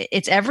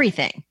it's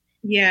everything.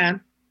 Yeah.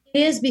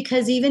 It is,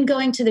 because even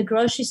going to the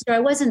grocery store, I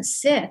wasn't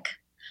sick.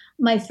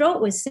 My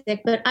throat was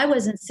sick, but I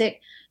wasn't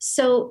sick.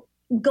 So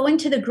going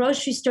to the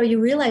grocery store, you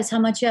realize how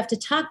much you have to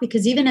talk,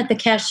 because even at the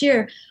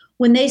cashier,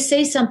 when they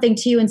say something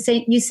to you and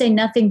you say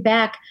nothing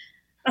back,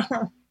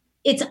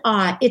 it's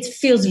odd. It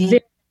feels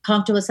very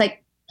comfortable. It's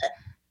like,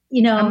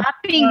 you know, I'm not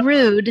being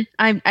rude.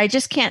 I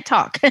just can't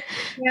talk.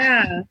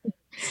 Yeah.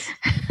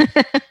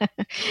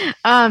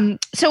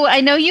 So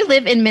I know you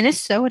live in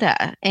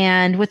Minnesota,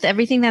 and with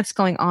everything that's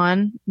going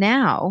on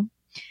now,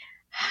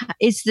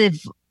 is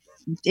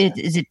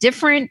it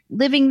different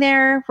living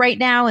there right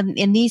now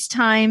in these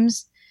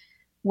times?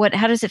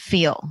 How does it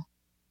feel?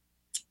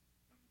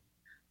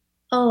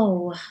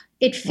 Oh,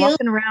 it feels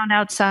walking around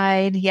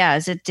outside. Yeah,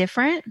 is it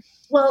different?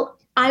 Well,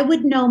 I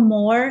would know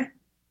more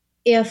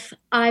if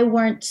I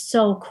weren't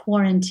so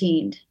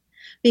quarantined,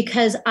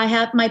 because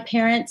my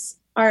parents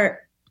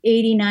are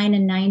 89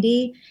 and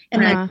 90,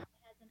 and my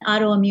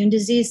autoimmune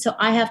disease, so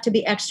I have to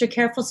be extra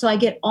careful. So I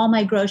get all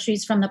my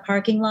groceries from the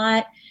parking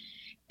lot,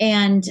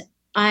 and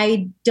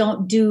I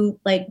don't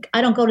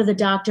go to the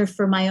doctor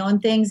for my own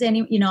things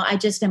I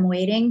just am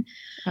waiting.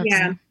 Okay.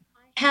 Yeah.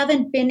 I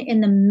haven't been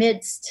in the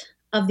midst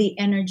of the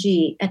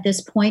energy at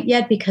this point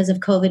yet because of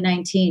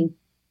COVID-19.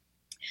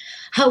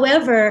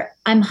 However,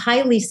 I'm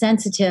highly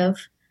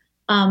sensitive.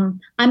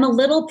 I'm a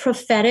little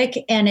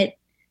prophetic, and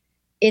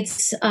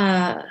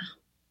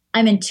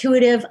I'm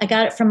intuitive. I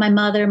got it from my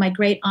mother, my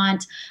great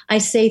aunt. I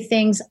say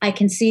things, I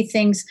can see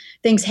things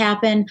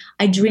happen.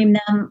 I dream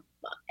them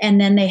and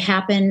then they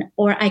happen,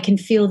 or I can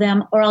feel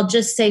them, or I'll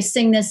just say,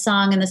 sing this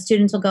song, and the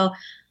students will go,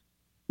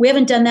 we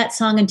haven't done that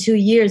song in 2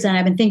 years, and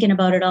I've been thinking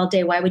about it all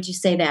day. Why would you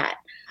say that?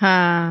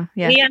 Yeah.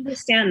 We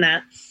understand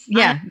that.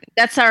 Yeah.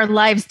 That's our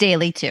lives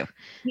daily too.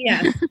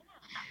 Yeah.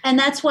 And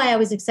that's why I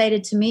was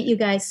excited to meet you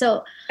guys.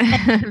 So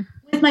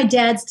with my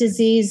dad's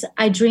disease,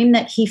 I dreamed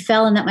that he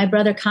fell and that my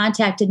brother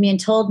contacted me and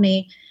told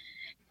me.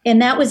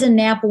 And that was a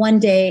nap one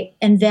day.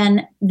 And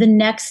then the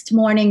next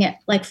morning at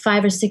like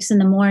 5 or 6 in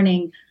the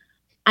morning,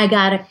 I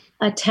got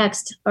a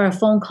text or a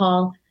phone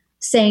call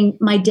saying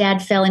my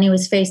dad fell and he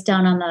was face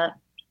down on the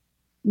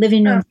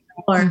living room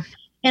floor.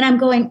 And I'm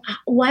going,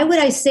 why would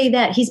I say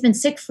that? He's been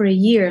sick for a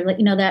year,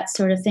 that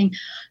sort of thing.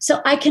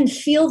 So I can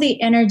feel the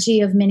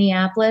energy of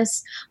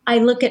Minneapolis. I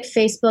look at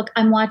Facebook,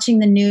 I'm watching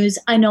the news.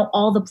 I know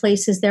all the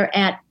places they're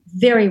at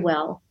very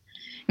well.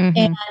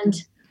 Mm-hmm.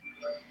 And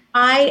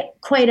I,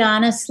 quite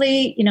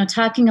honestly,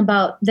 talking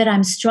about that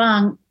I'm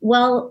strong.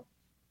 Well,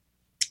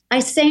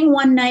 I sang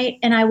one night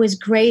and I was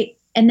great.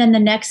 And then the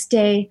next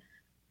day,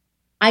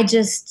 I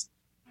just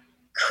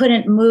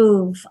couldn't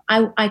move.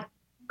 I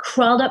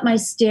crawled up my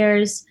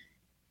stairs,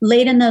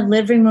 laid in the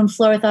living room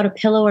floor without a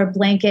pillow or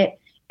blanket,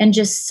 and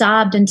just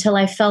sobbed until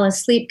I fell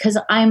asleep, because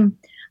I'm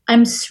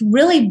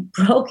really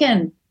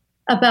broken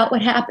about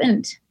what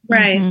happened.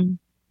 Right. Mm-hmm.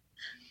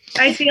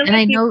 I feel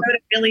like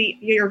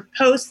your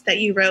post that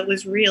you wrote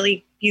was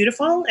really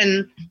beautiful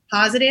and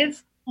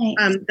positive.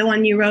 The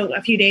one you wrote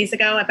a few days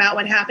ago about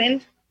what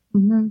happened.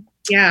 Mm-hmm.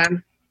 Yeah.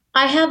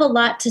 I have a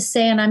lot to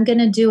say, and I'm going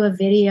to do a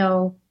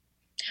video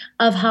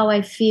of how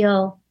I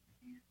feel,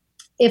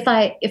 if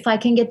I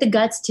can get the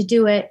guts to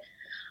do it,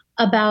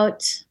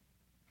 about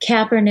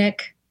Kaepernick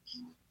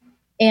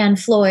and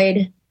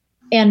Floyd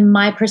and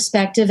my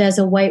perspective as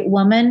a white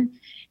woman.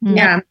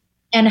 Yeah.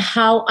 And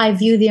how I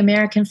view the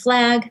American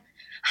flag,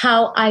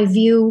 how I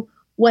view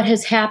what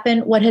has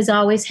happened, what has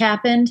always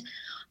happened,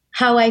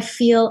 how I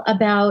feel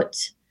about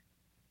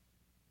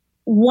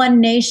one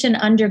nation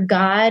under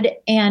God,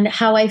 and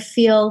how I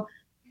feel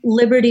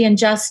liberty and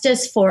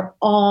justice for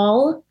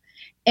all,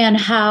 and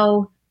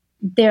how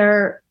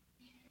there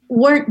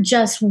weren't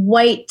just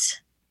white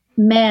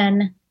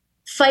men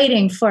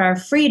fighting for our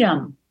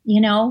freedom,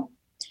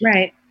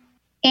 Right.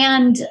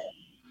 And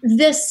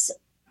this,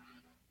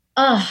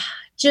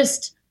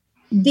 just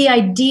the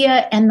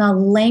idea and the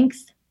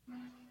length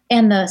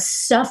and the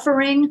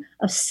suffering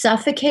of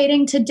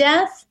suffocating to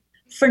death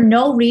for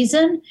no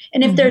reason.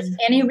 And if there's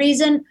any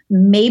reason,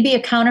 maybe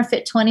a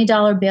counterfeit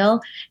 $20 bill,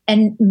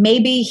 and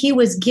maybe he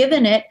was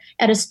given it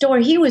at a store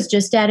he was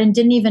just at and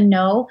didn't even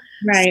know.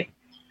 Right.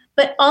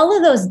 But all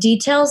of those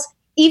details,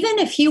 even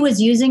if he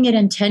was using it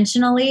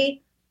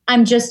intentionally,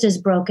 I'm just as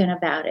broken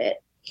about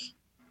it.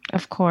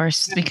 Of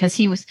course, because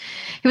he was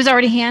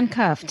already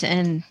handcuffed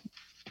and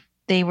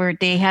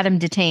they had him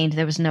detained.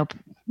 There was no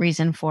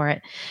reason for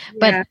it. Yeah.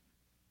 But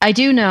I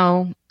do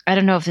know, I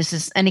don't know if this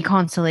is any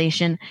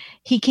consolation,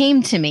 he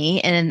came to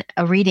me in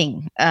a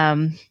reading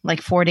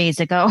like 4 days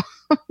ago.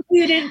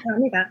 You didn't tell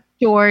me that.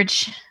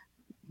 George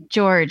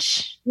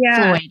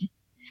Floyd.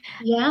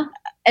 Yeah.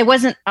 It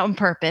wasn't on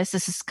purpose.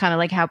 This is kind of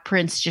like how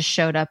Prince just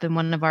showed up in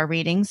one of our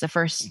readings the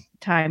first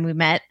time we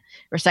met,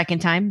 or second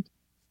time.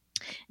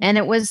 And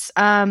it was,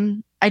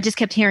 I just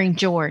kept hearing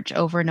George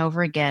over and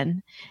over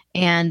again.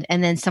 And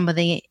then some of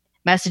the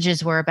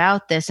messages were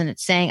about this, and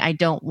it's saying, I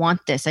don't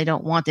want this. I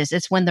don't want this.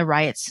 It's when the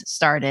riots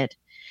started.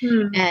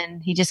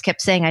 And he just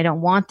kept saying, I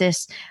don't want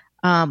this.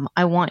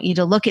 I want you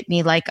to look at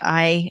me like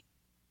I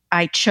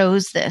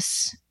chose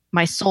this.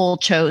 My soul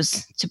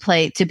chose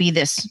to be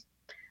this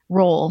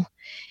role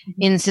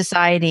in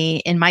society,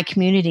 in my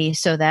community,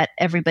 so that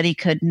everybody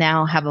could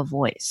now have a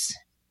voice.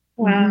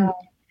 Wow.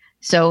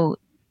 So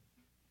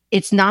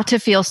it's not to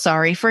feel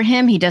sorry for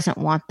him. He doesn't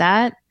want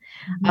that.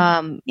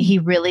 He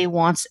really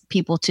wants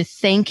people to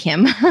thank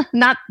him,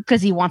 not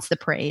because he wants the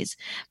praise,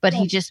 but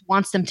he just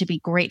wants them to be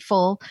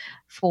grateful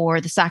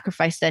for the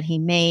sacrifice that he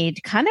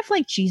made, kind of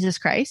like Jesus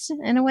Christ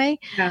in a way.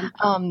 Yeah.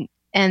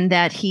 And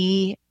that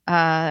he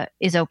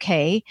is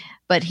okay,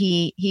 but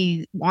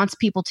he wants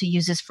people to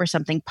use this for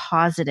something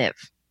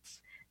positive,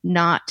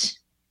 not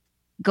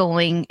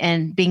going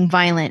and being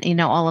violent,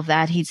 all of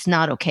that. He's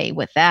not okay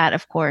with that,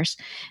 of course.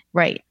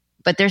 Right.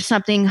 But there's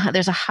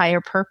a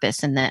higher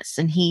purpose in this.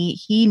 And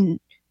he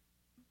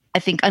I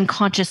think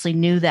unconsciously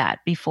knew that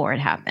before it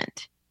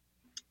happened.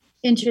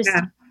 Interesting.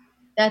 Yeah.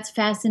 That's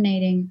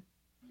fascinating.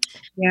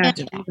 Yeah,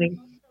 absolutely.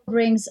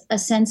 Brings a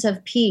sense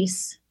of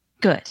peace.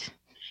 Good.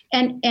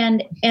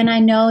 And I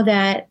know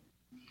that,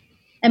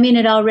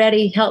 it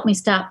already helped me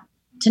stop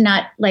to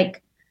not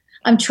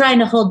I'm trying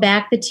to hold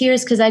back the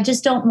tears because I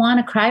just don't want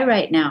to cry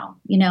right now.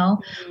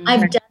 Mm-hmm.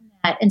 I've done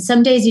that. And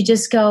some days you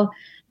just go,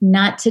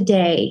 not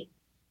today.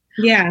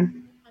 Yeah.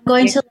 I'm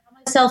going to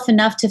love myself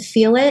enough to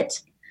feel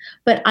it,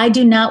 but I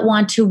do not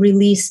want to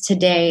release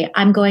today.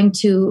 I'm going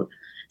to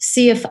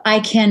see if I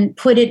can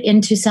put it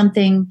into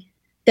something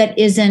that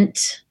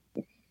isn't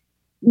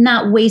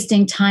not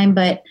wasting time,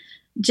 but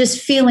just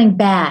feeling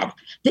bad.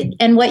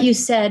 And what you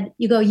said,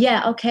 you go,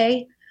 yeah,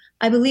 okay,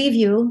 I believe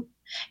you.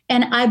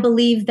 And I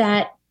believe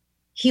that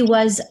he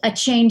was a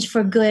change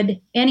for good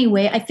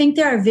anyway. I think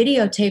there are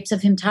videotapes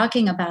of him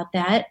talking about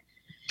that.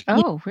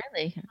 Oh,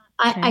 really?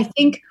 Okay. I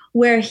think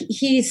where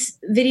he's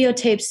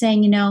videotaped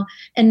saying,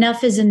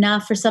 enough is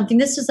enough or something.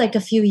 This was like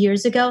a few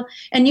years ago.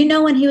 And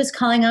when he was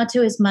calling out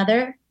to his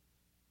mother?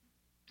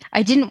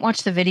 I didn't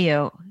watch the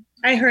video.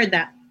 I heard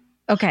that.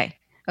 Okay.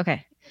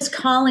 He was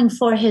calling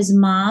for his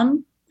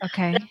mom.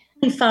 Okay.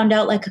 He found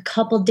out like a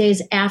couple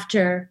days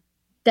after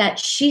that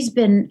she's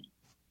been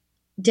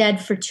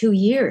dead for 2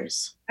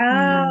 years.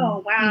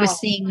 Oh, wow. He was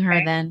seeing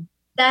her then.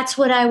 That's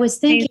what I was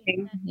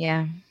thinking.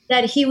 Yeah.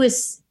 That he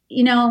was,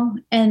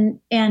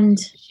 and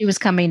she was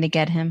coming to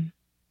get him.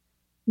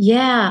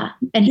 Yeah.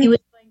 And he was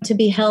going to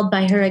be held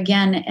by her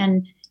again,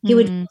 and he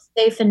would feel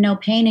safe and no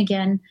pain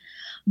again.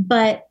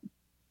 But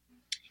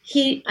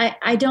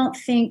I don't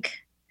think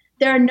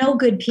there are no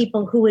good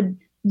people who would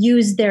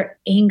use their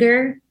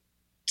anger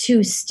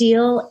to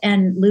steal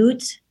and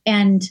loot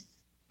and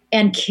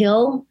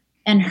kill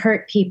and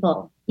hurt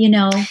people,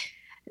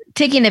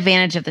 Taking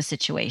advantage of the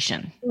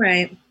situation.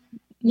 Right.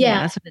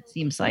 Yeah. That's what it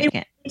seems like.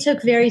 We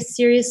took very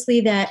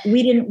seriously that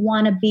we didn't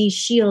want to be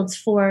shields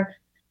for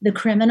the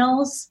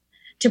criminals,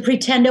 to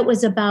pretend it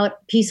was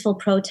about peaceful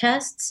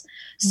protests.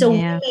 So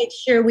we made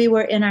sure we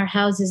were in our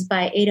houses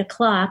by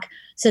 8:00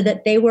 so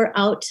that they were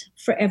out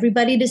for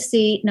everybody to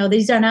see. No,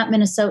 these are not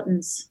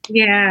Minnesotans.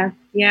 Yeah,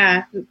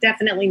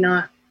 definitely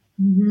not.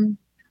 Mm-hmm.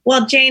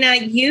 Well, Jana,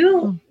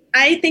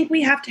 I think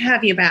we have to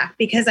have you back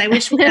because I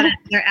wish we had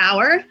another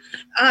hour.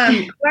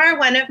 You are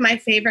one of my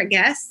favorite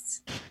guests.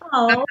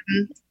 Oh,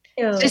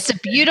 just a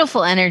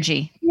beautiful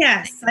energy.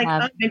 Yes.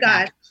 Oh my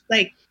gosh.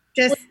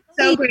 Just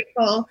so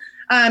grateful.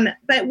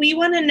 But we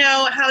want to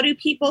know, how do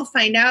people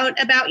find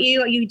out about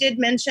you? You did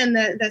mention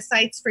the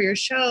sites for your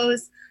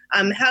shows.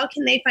 How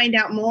can they find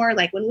out more?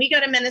 Like when we go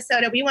to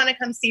Minnesota, we want to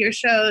come see your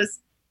shows.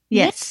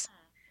 Yes.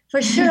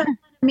 For sure. I want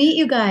to meet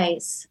you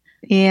guys.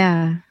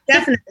 Yeah.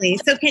 Definitely.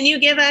 So can you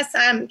give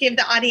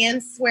the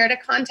audience where to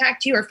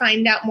contact you or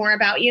find out more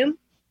about you?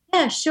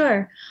 Yeah,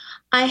 sure.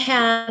 I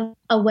have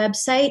a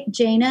website,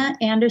 Jana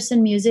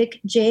Anderson Music,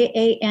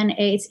 Jana.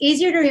 It's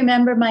easier to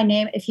remember my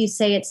name if you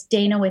say it's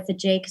Dana with a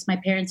J because my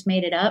parents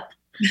made it up.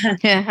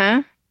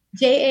 Uh-huh.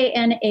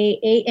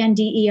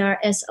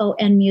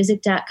 JanaAnderson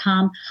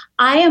music.com.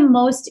 I am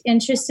most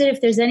interested,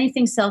 if there's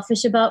anything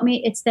selfish about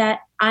me, it's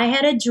that I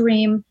had a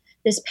dream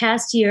this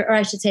past year, or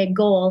I should say a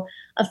goal,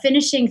 of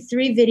finishing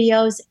 3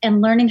 videos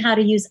and learning how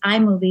to use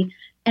iMovie.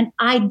 And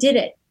I did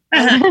it.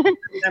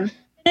 I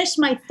finished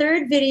my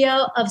 3rd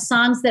video of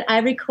songs that I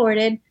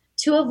recorded,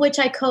 2 of which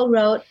I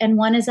co-wrote, and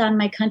 1 is on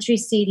my country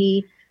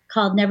CD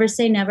called Never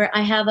Say Never.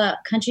 I have a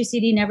country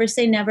CD, Never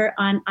Say Never,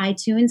 on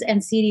iTunes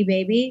and CD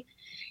Baby.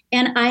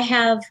 And I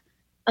have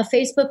a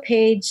Facebook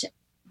page,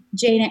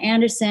 Jana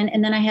Anderson,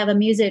 and then I have a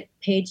music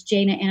page,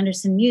 Jana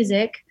Anderson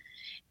Music.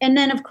 And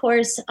then, of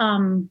course,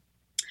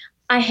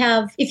 I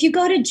have, if you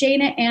go to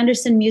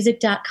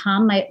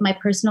JanaAndersonMusic.com, my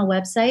personal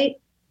website,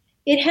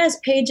 it has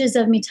pages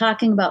of me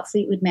talking about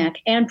Fleetwood Mac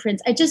and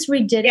Prince. I just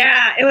redid it.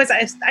 Yeah,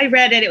 I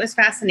read it. It was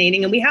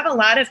fascinating. And we have a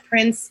lot of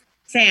Prince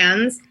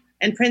fans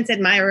and Prince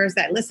admirers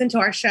that listen to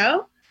our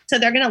show. So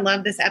they're going to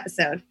love this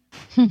episode.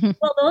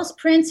 Well, those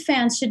Prince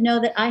fans should know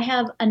that I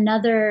have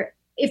another,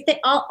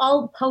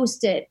 I'll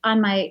post it on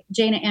my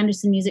Jana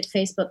Anderson Music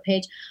Facebook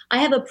page. I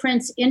have a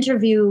Prince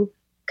interview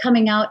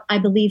coming out, I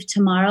believe,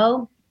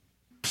 tomorrow.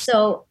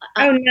 So,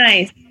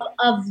 nice.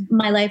 Of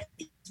my life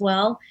as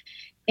well.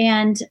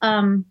 And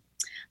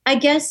I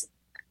guess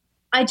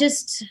I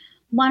just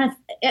want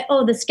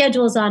to, the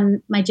schedule is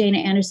on my Jana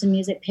Anderson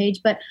Music page,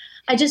 but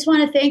I just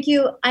want to thank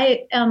you.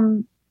 I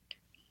am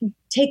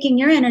taking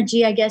your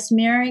energy, I guess,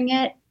 mirroring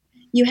it.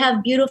 You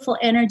have beautiful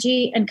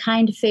energy and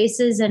kind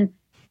faces, and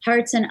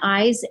hearts and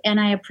eyes, and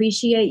I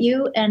appreciate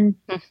you. And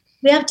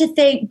we have to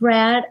thank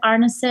Brad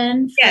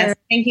Arneson. Yes,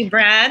 thank you,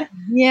 Brad.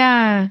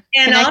 Yeah.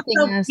 And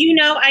also, us.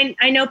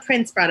 I know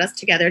Prince brought us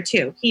together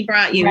too. He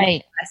brought you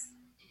to us.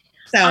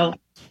 So I'm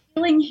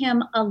feeling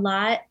him a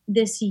lot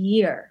this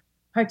year,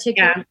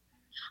 particularly. Yeah.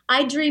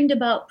 I dreamed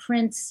about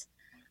Prince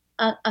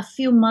a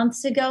few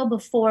months ago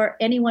before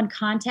anyone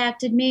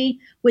contacted me,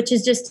 which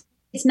is just,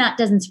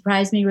 doesn't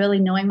surprise me really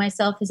knowing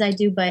myself as I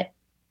do, but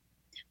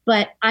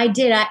I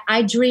did.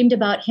 I dreamed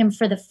about him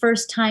for the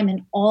first time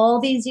in all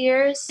these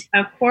years.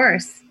 Of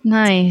course.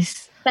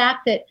 Nice. The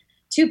fact that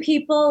 2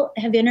 people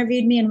have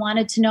interviewed me and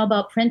wanted to know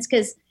about Prince,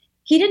 because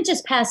he didn't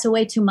just pass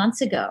away 2 months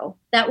ago.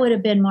 That would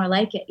have been more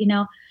like it,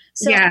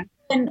 So,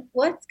 and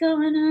what's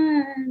going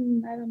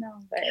on? I don't know.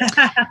 But,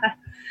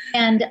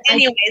 and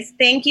anyways,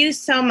 thank you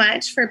so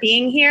much for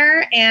being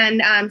here,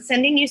 and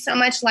sending you so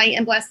much light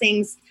and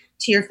blessings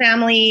to your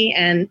family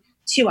and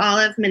to all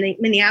of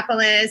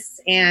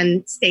Minneapolis,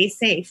 and stay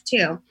safe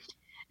too.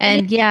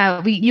 And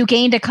you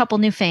gained a couple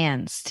new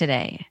fans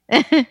today.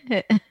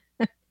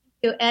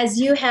 As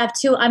you have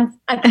too. I'm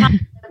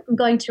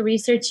going to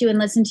research you and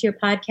listen to your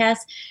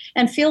podcast,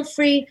 and feel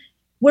free.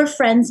 We're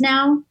friends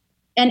now.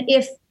 And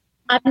if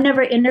I'm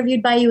never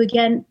interviewed by you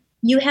again,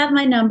 you have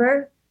my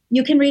number.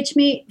 You can reach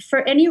me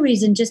for any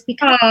reason, just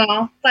because.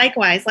 Oh,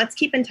 likewise. Let's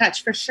keep in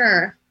touch for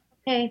sure.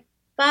 Okay.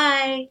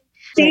 Bye.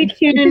 Stay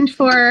tuned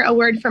for a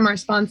word from our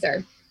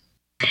sponsor.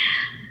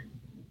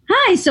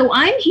 Hi, so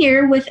I'm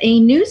here with a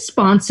new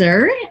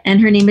sponsor,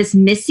 and her name is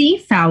Missy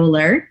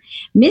Fowler.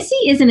 Missy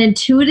is an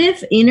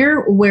intuitive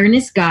inner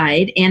awareness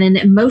guide and an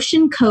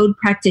emotion code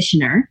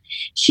practitioner.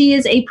 She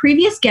is a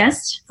previous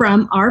guest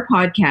from our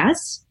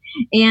podcast,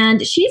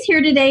 and she's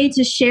here today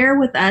to share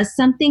with us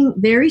something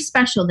very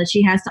special that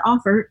she has to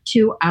offer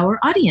to our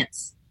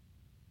audience.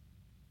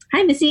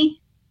 Hi,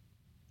 Missy.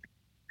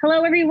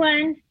 Hello,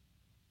 everyone.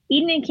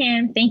 Eden and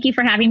Kim, thank you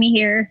for having me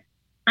here.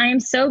 I am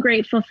so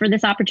grateful for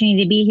this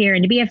opportunity to be here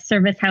and to be of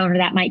service, however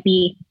that might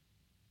be.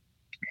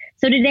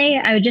 So today,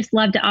 I would just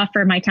love to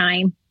offer my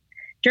time.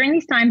 During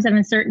these times of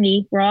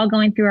uncertainty, we're all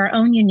going through our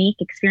own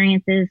unique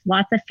experiences.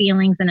 Lots of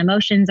feelings and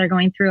emotions are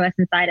going through us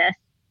inside us.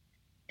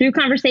 Through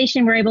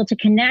conversation, we're able to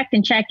connect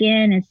and check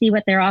in and see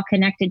what they're all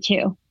connected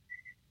to.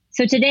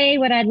 So today,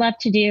 what I'd love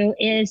to do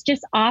is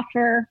just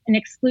offer an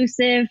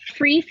exclusive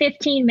free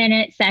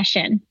 15-minute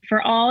session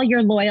for all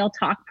your loyal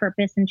Talk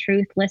Purpose and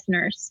Truth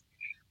listeners.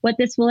 What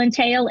this will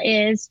entail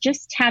is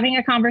just having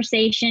a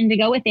conversation to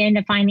go within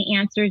to find the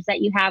answers that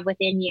you have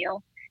within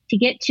you, to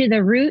get to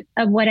the root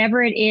of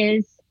whatever it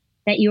is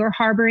that you are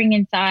harboring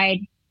inside,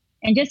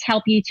 and just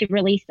help you to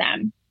release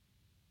them.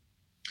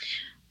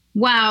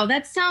 Wow,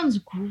 that sounds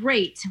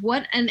great.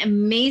 What an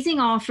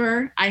amazing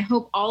offer. I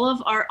hope all of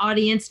our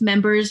audience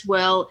members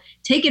will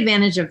take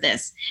advantage of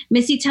this.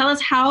 Missy, tell us,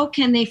 how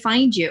can they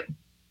find you?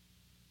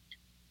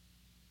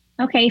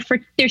 Okay,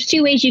 there's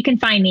 2 ways you can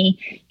find me.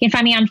 You can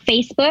find me on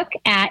Facebook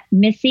at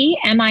Missy,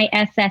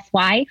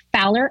 Missy,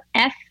 Fowler,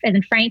 F as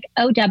in Frank,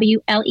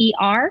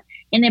 Owler.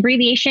 In the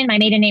abbreviation, my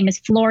maiden name is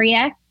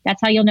Floria.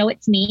 That's how you'll know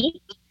it's me.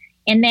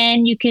 And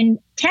then you can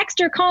text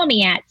or call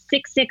me at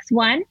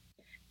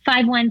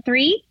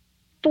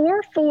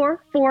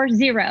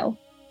 661-513-4440.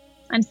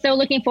 I'm so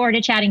looking forward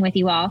to chatting with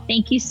you all.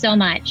 Thank you so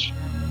much.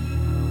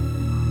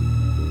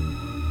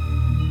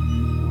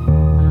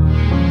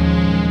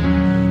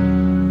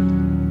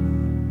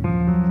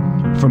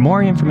 For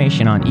more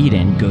information on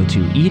Eden, go to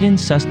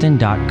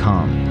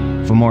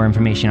EdenSustin.com. For more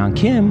information on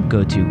Kim,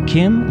 go to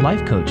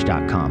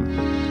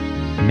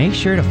KimLifeCoach.com. Make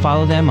sure to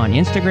follow them on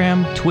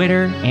Instagram,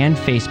 Twitter, and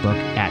Facebook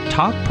at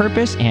Talk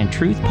Purpose and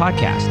Truth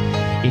Podcast.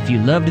 If you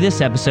loved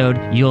this episode,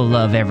 you'll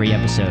love every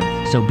episode.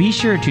 So be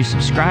sure to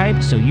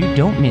subscribe so you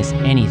don't miss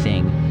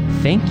anything.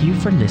 Thank you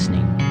for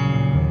listening.